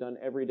 as she had done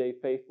every day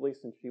faithfully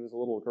since she was a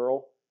little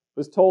girl,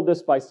 was told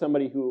this by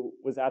somebody who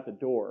was at the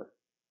door.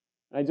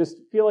 And I just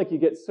feel like you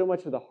get so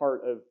much of the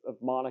heart of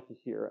Monica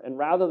here. And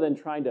rather than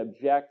trying to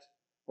object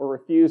or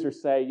refuse or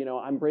say, you know,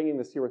 I'm bringing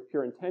this here with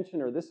pure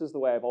intention, or this is the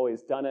way I've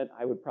always done it,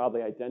 I would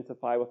probably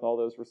identify with all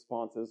those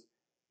responses.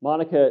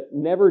 Monica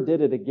never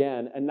did it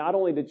again. And not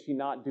only did she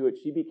not do it,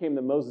 she became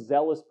the most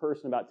zealous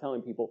person about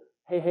telling people,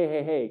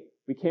 hey,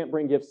 we can't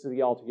bring gifts to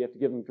the altar. You have to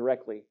give them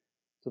directly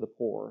to the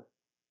poor.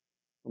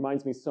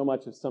 Reminds me so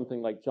much of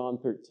something like John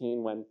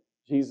 13 when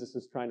Jesus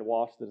is trying to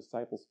wash the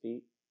disciples'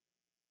 feet.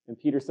 And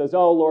Peter says,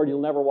 oh, Lord,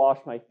 you'll never wash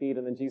my feet.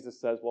 And then Jesus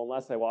says, well,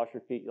 unless I wash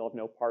your feet, you'll have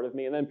no part of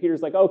me. And then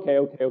Peter's like, okay,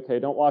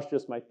 don't wash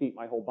just my feet,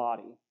 my whole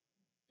body.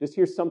 Just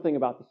hear something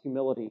about the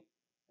humility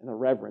and the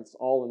reverence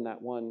all in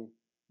that one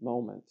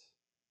moment.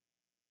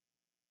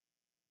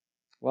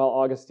 While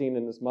Augustine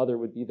and his mother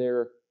would be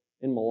there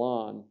in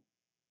Milan,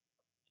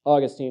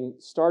 Augustine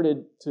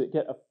started to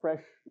get a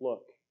fresh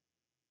look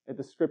at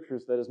the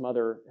scriptures that his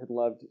mother had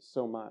loved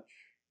so much.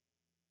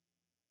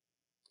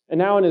 And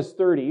now in his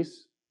 30s,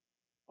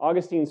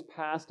 Augustine's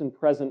past and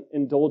present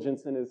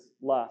indulgence in his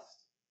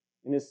lust,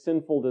 in his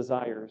sinful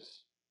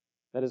desires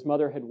that his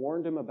mother had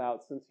warned him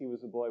about since he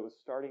was a boy was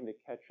starting to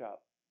catch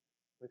up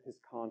with his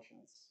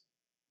conscience.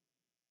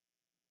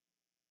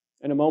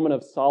 In a moment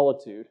of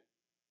solitude,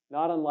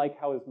 not unlike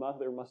how his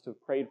mother must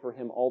have prayed for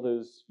him all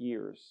those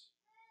years,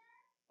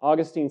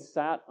 Augustine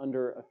sat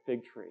under a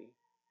fig tree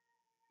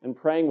and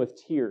praying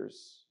with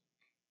tears,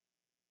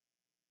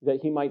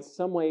 that he might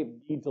some way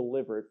be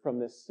delivered from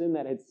this sin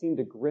that had seemed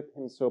to grip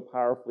him so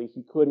powerfully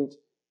he couldn't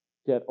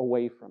get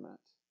away from it.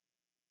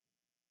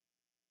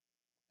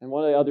 And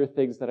one of the other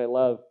things that I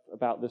love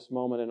about this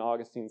moment in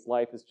Augustine's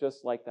life is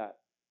just like that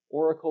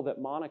oracle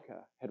that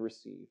Monica had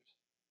received.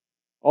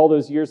 All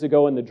those years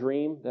ago in the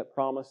dream that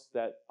promised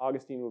that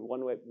Augustine would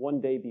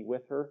one day be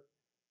with her,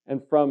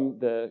 and from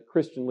the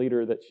Christian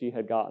leader that she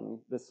had gotten,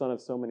 the son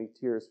of so many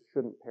tears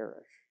shouldn't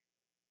perish,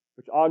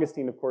 which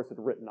Augustine, of course, had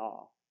written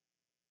off.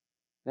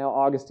 Now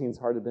Augustine's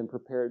heart had been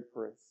prepared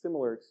for a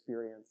similar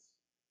experience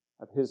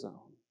of his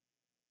own.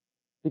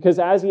 Because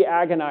as he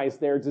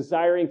agonized there,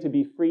 desiring to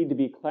be freed, to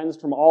be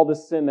cleansed from all the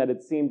sin that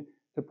had seemed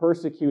to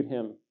persecute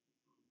him,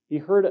 he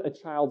heard a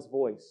child's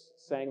voice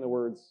saying the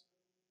words,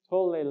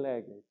 "Tolle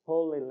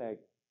lege,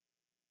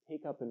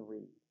 take up and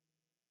read."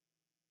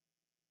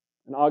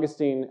 And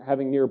Augustine,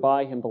 having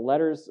nearby him the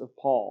letters of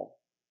Paul,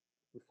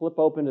 would flip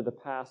open to the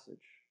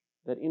passage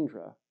that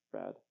Indra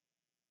read.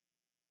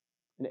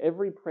 And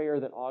every prayer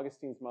that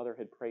Augustine's mother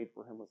had prayed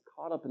for him was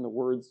caught up in the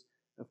words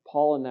of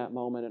Paul in that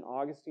moment, and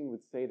Augustine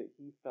would say that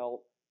he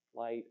felt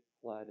light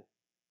flood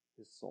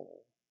his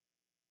soul.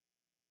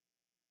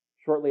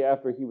 Shortly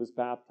after he was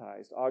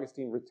baptized,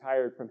 Augustine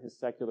retired from his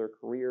secular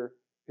career,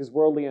 his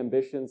worldly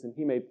ambitions, and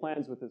he made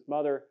plans with his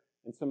mother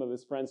and some of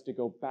his friends to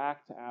go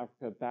back to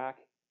Africa, back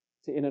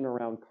to in and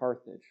around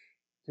Carthage,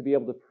 to be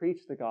able to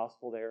preach the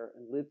gospel there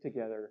and live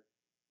together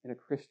in a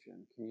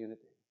Christian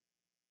community.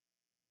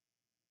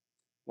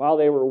 While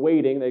they were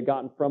waiting, they'd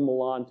gotten from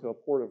Milan to a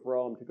port of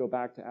Rome to go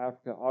back to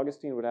Africa.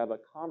 Augustine would have a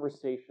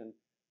conversation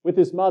with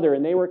his mother,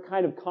 and they were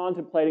kind of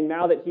contemplating,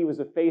 now that he was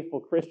a faithful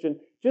Christian,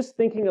 just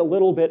thinking a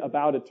little bit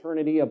about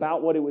eternity,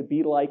 about what it would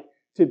be like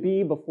to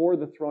be before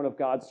the throne of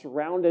God,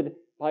 surrounded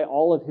by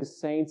all of his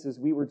saints, as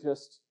we were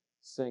just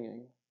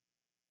singing.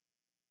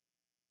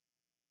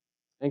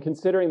 And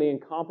considering the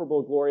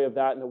incomparable glory of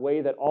that and the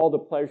way that all the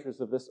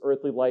pleasures of this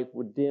earthly life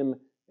would dim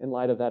in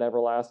light of that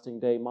everlasting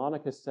day,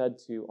 Monica said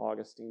to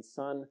Augustine,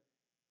 "Son,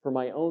 for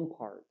my own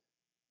part,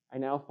 I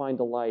now find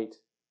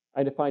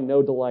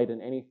no delight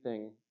in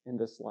anything in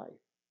this life.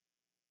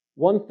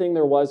 One thing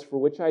there was for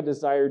which I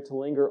desired to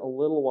linger a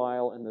little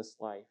while in this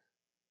life,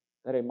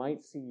 that I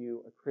might see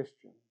you a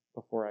Christian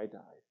before I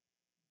died.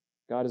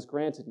 God has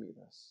granted me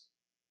this,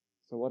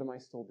 so what am I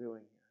still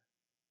doing here?"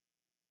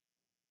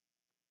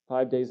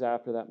 5 days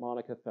after that,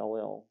 Monica fell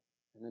ill,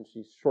 and then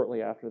she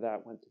shortly after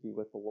that went to be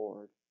with the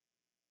Lord.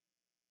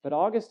 But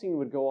Augustine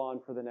would go on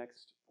for the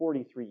next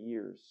 43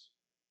 years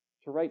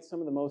to write some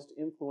of the most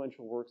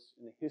influential works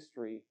in the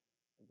history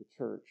of the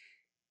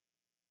church,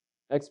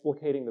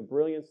 explicating the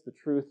brilliance, the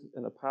truth,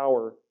 and the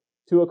power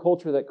to a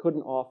culture that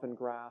couldn't often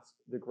grasp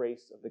the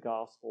grace of the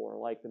gospel, or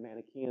like the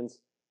Manichaeans,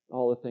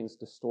 all the things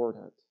distort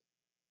it.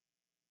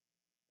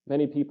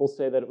 Many people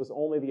say that it was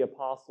only the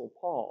Apostle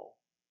Paul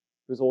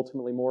who was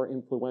ultimately more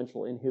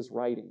influential in his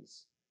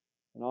writings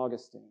than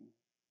Augustine.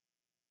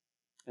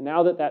 And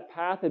now that that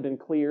path had been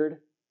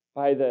cleared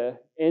by the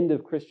end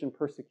of Christian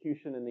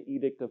persecution in the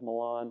Edict of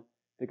Milan,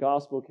 the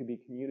gospel could be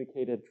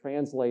communicated,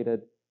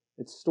 translated,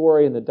 its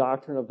story and the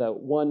doctrine of that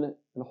one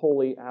and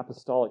holy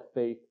apostolic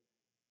faith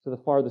to the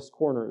farthest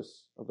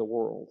corners of the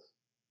world.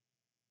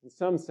 In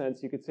some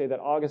sense, you could say that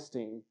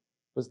Augustine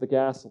was the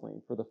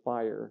gasoline for the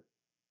fire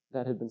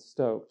that had been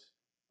stoked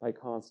by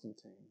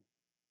Constantine.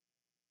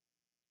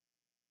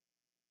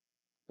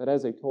 But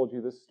as I told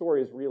you, this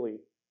story is really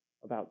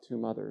about two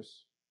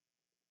mothers.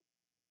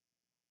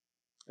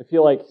 I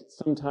feel like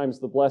sometimes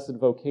the blessed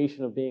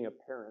vocation of being a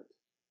parent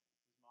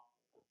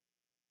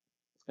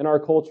in our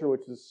culture,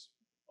 which is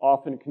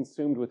often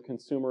consumed with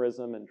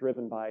consumerism and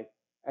driven by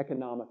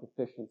economic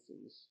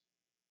efficiencies.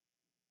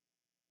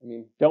 I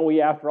mean, don't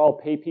we, after all,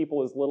 pay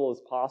people as little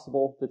as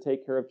possible to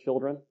take care of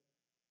children?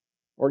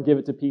 Or give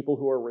it to people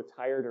who are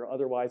retired or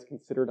otherwise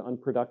considered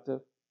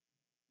unproductive?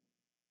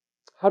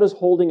 How does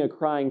holding a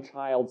crying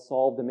child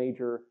solve the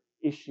major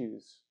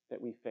issues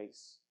that we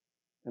face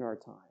in our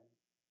time?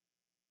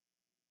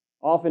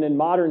 Often in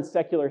modern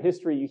secular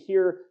history, you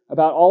hear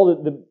about all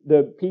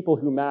the people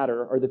who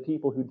matter, or the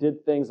people who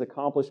did things,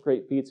 accomplished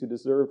great feats, who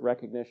deserved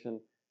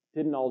recognition,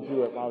 didn't all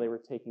do it while they were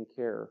taking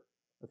care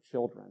of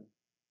children.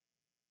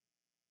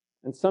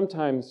 And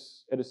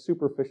sometimes, at a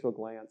superficial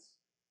glance,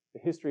 the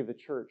history of the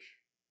church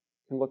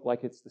can look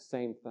like it's the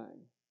same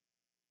thing.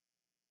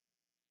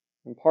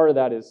 And part of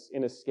that is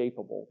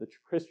inescapable. The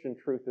Christian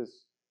truth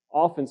is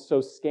often so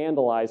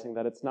scandalizing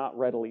that it's not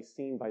readily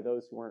seen by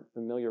those who aren't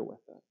familiar with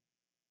it.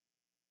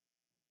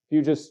 If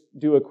you just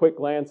do a quick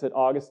glance at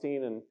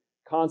Augustine and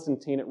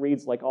Constantine, it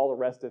reads like all the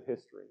rest of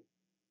history.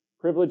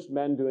 Privileged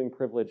men doing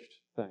privileged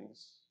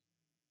things.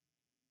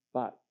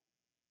 But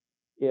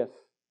if,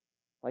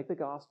 like the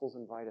Gospels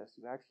invite us,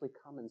 you actually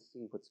come and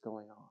see what's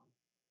going on,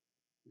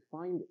 you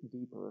find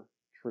deeper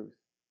truth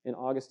in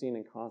Augustine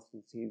and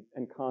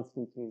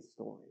Constantine's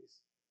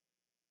stories.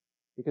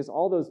 Because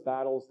all those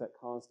battles that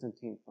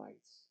Constantine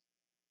fights,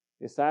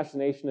 the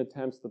assassination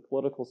attempts, the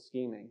political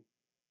scheming,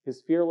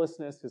 his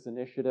fearlessness, his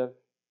initiative,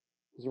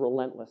 his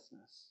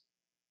relentlessness,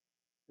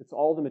 it's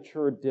all the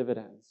matured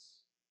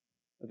dividends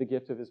of the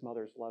gift of his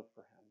mother's love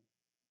for him.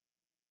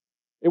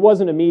 It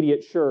wasn't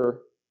immediate,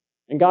 sure,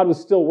 and God was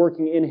still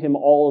working in him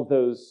all of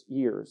those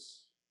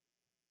years.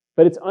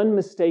 But it's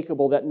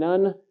unmistakable that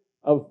none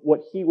of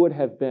what he would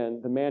have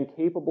been, the man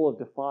capable of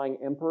defying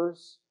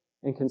emperors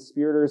and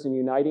conspirators and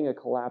uniting a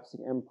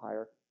collapsing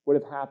empire, would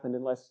have happened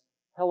unless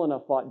Helena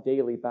fought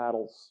daily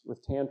battles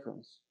with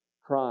tantrums,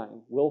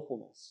 crying,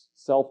 willfulness,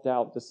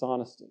 self-doubt,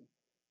 dishonesty,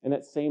 and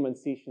that same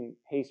unceasing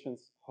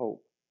patience,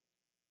 hope,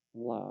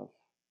 and love.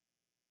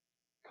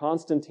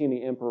 Constantine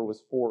the emperor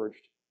was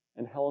forged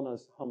in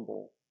Helena's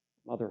humble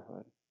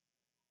motherhood.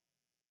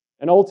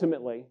 And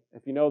ultimately,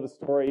 if you know the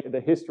story,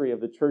 the history of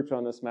the church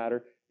on this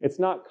matter, it's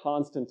not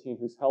Constantine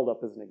who's held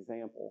up as an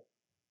example.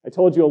 I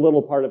told you a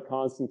little part of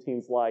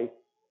Constantine's life,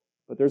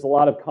 but there's a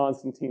lot of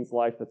Constantine's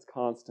life that's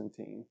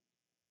Constantine.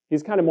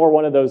 He's kind of more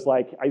one of those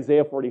like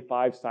Isaiah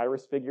 45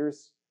 Cyrus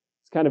figures.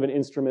 It's kind of an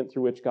instrument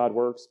through which God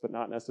works, but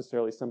not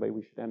necessarily somebody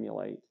we should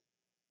emulate.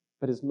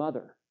 But his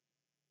mother,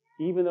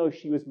 even though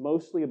she was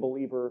mostly a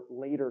believer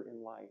later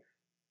in life,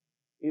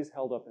 is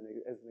held up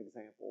as an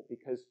example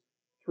because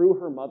through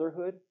her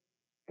motherhood,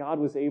 God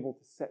was able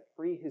to set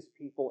free his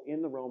people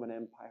in the Roman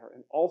Empire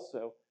and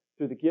also,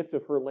 through the gift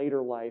of her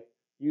later life,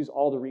 use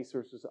all the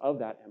resources of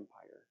that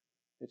empire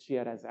that she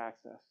had as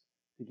access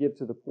to give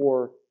to the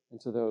poor and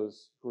to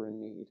those who are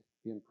in need,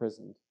 the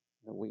imprisoned,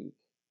 and the weak.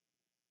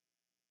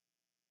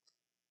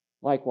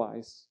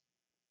 Likewise,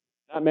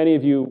 not many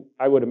of you,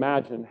 I would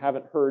imagine,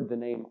 haven't heard the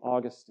name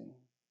Augustine,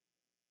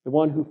 the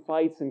one who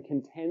fights and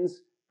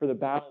contends for the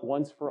battle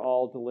once for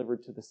all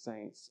delivered to the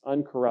saints,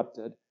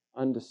 uncorrupted,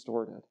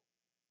 undistorted.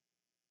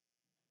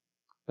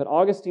 But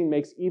Augustine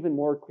makes even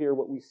more clear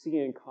what we see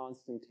in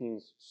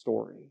Constantine's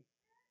story.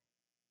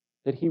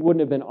 That he wouldn't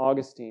have been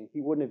Augustine.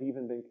 He wouldn't have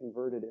even been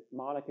converted if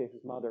Monica,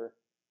 his mother,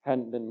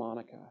 hadn't been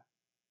Monica.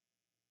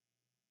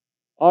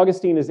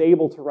 Augustine is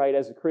able to write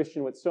as a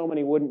Christian what so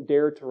many wouldn't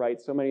dare to write,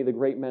 so many of the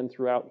great men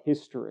throughout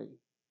history.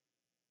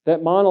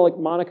 That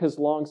Monica's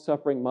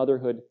long-suffering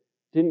motherhood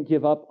didn't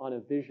give up on a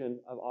vision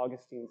of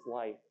Augustine's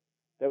life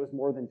that was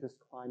more than just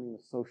climbing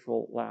the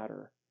social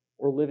ladder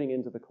or living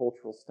into the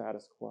cultural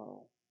status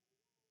quo.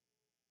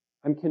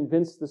 I'm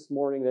convinced this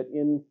morning that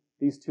in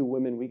these two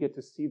women, we get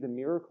to see the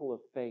miracle of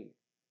faith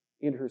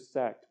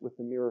intersect with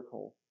the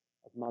miracle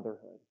of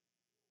motherhood.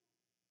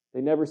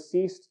 They never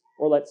ceased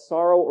or let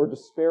sorrow or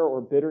despair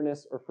or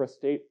bitterness or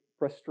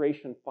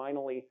frustration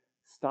finally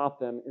stop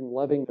them in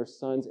loving their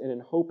sons and in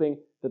hoping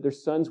that their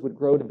sons would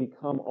grow to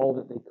become all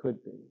that they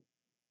could be.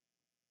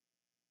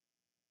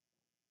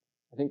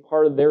 I think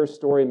part of their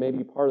story,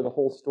 maybe part of the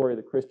whole story of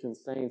the Christian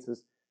saints,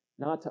 is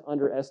not to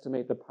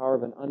underestimate the power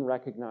of an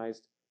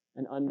unrecognized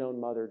and unknown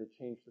mother to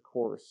change the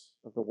course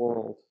of the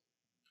world.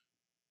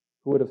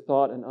 Who would have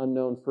thought an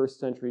unknown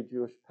first-century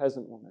Jewish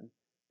peasant woman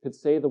could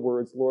say the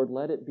words, "Lord,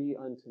 let it be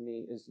unto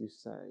me as you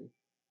say,"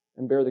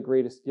 and bear the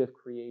greatest gift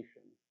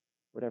creation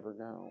would ever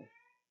know.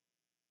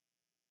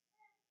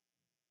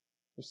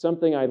 There's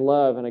something I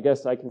love, and I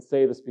guess I can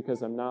say this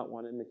because I'm not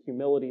one, in the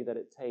humility that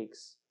it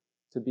takes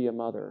to be a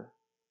mother.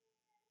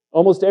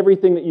 Almost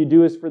everything that you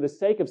do is for the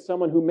sake of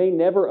someone who may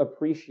never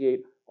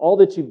appreciate all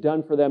that you've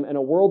done for them in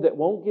a world that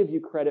won't give you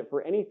credit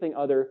for anything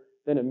other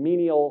than a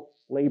menial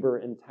labor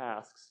and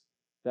tasks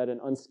that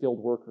an unskilled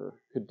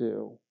worker could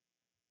do.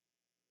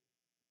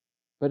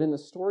 But in the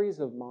stories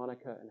of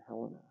Monica and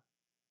Helena,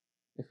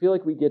 I feel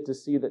like we get to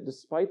see that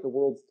despite the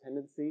world's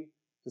tendency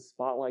to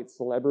spotlight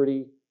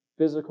celebrity,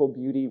 physical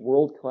beauty,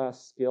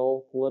 world-class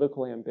skill,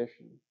 political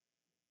ambition,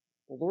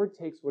 the Lord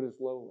takes what is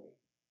lowly,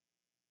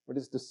 what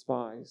is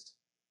despised,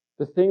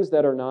 the things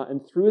that are not,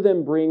 and through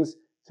them brings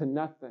to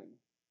nothing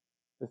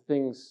the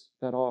things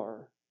that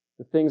are,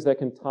 the things that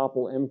can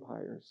topple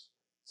empires,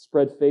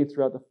 spread faith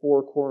throughout the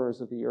four corners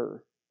of the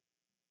earth.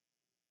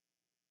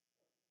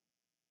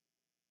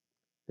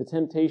 The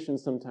temptation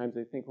sometimes,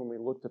 I think, when we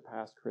look to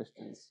past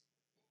Christians,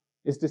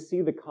 is to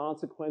see the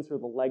consequence or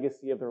the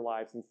legacy of their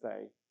lives and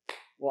say,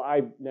 well,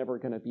 I'm never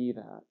going to be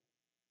that.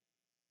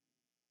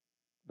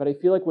 But I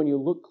feel like when you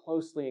look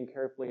closely and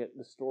carefully at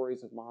the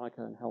stories of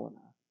Monica and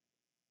Helena,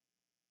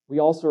 we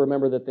also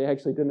remember that they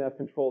actually didn't have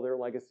control of their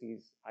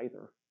legacies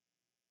either.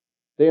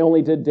 They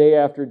only did day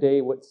after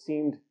day what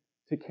seemed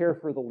to care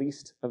for the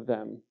least of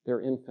them,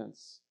 their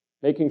infants,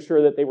 making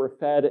sure that they were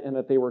fed and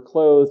that they were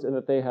clothed and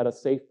that they had a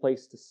safe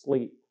place to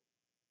sleep.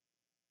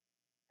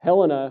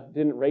 Helena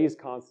didn't raise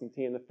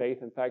Constantine in the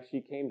faith. In fact,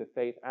 she came to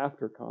faith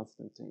after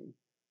Constantine.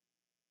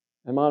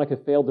 And Monica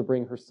failed to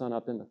bring her son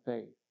up in the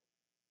faith.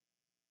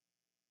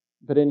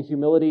 But in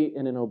humility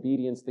and in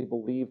obedience, they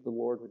believed the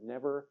Lord would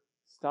never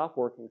stop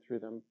working through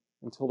them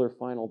until their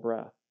final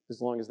breath, as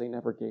long as they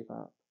never gave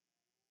up.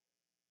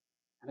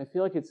 And I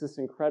feel like it's this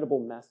incredible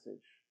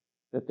message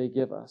that they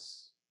give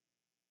us.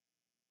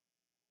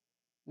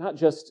 Not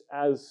just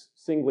as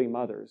singly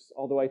mothers,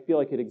 although I feel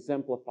like it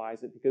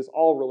exemplifies it because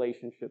all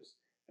relationships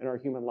in our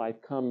human life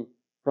come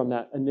from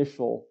that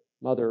initial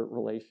mother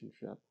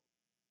relationship.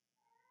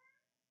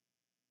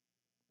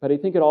 But I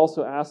think it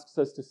also asks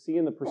us to see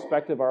in the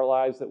perspective of our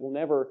lives that we'll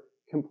never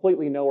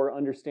completely know or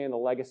understand the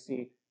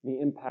legacy the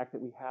impact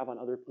that we have on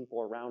other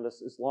people around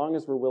us, as long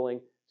as we're willing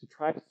to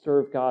try to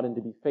serve God and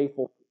to be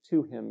faithful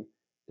to Him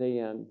day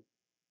in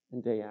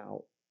and day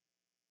out.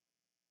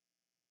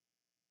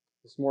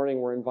 This morning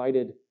we're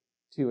invited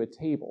to a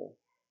table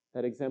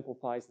that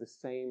exemplifies the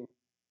same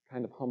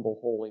kind of humble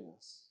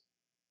holiness.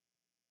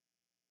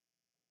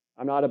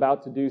 I'm not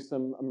about to do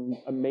some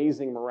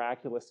amazing,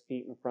 miraculous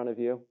feat in front of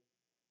you,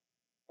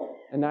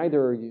 and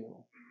neither are you.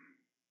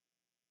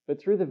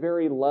 But through the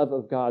very love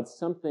of God,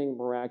 something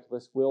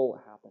miraculous will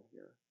happen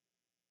here.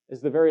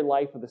 As the very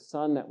life of the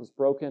Son that was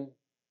broken,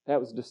 that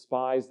was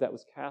despised, that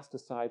was cast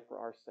aside for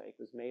our sake,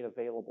 was made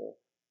available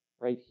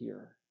right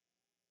here.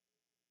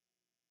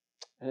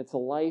 And it's a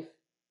life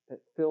that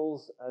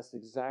fills us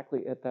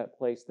exactly at that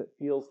place that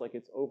feels like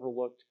it's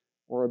overlooked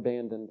or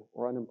abandoned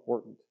or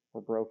unimportant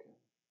or broken.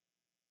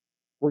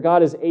 Where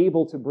God is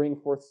able to bring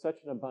forth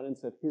such an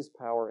abundance of His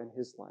power in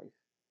His life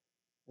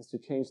as to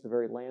change the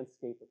very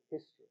landscape of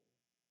history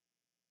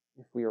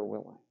if we are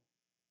willing.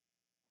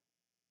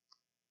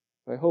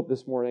 So I hope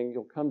this morning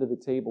you'll come to the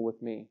table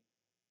with me,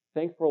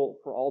 thankful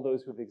for all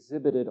those who have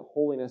exhibited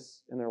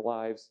holiness in their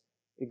lives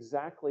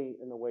exactly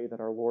in the way that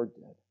our Lord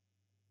did,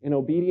 in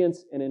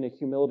obedience and in a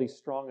humility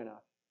strong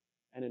enough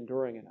and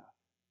enduring enough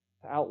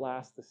to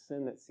outlast the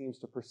sin that seems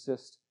to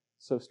persist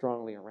so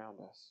strongly around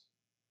us.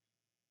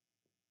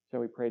 Shall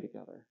we pray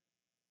together?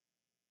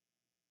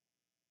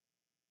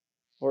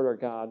 Lord our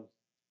God,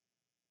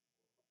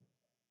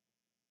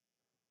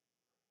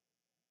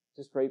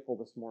 just grateful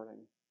this morning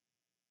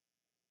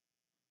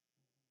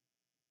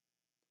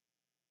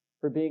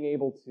for being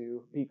able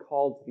to be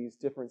called to these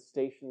different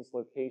stations,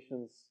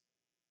 locations,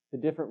 the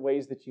different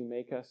ways that you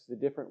make us, the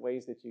different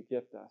ways that you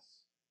gift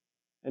us,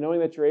 and knowing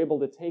that you're able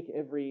to take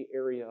every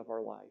area of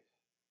our life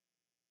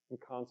and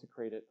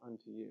consecrate it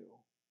unto you.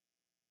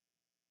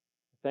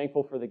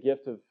 Thankful for the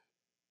gift of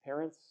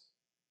parents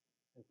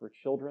and for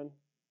children,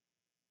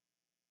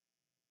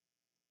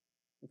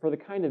 and for the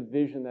kind of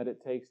vision that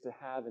it takes to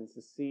have and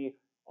to see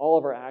all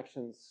of our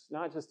actions,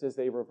 not just as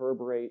they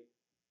reverberate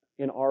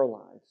in our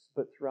lives,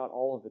 but throughout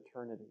all of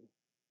eternity,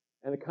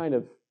 and the kind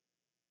of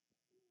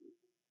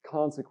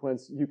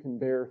consequence you can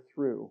bear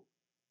through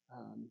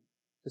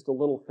just a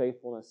little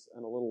faithfulness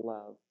and a little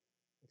love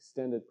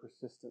extended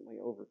persistently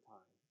over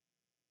time.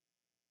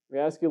 We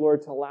ask you,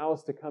 Lord, to allow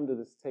us to come to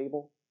this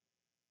table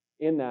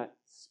in that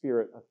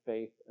spirit of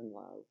faith and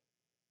love,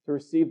 to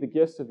receive the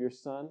gifts of your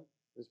Son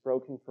who was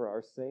broken for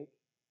our sake,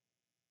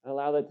 and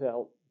allow that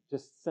to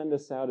just send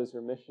us out as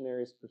your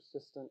missionaries,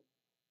 persistent,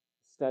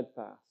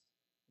 steadfast,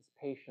 as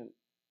patient,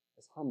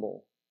 as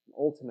humble, and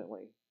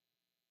ultimately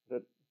what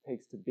it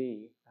takes to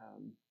be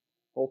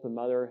both a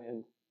mother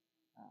and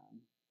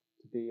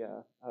to be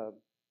a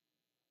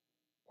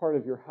part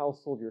of your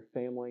household, your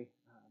family,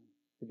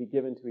 to be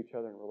given to each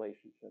other in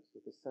relationships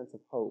with a sense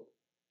of hope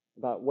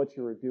about what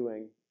you are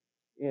doing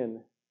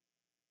in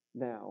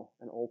now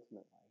and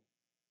ultimately.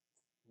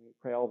 We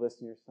pray all this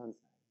in your Son's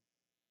name.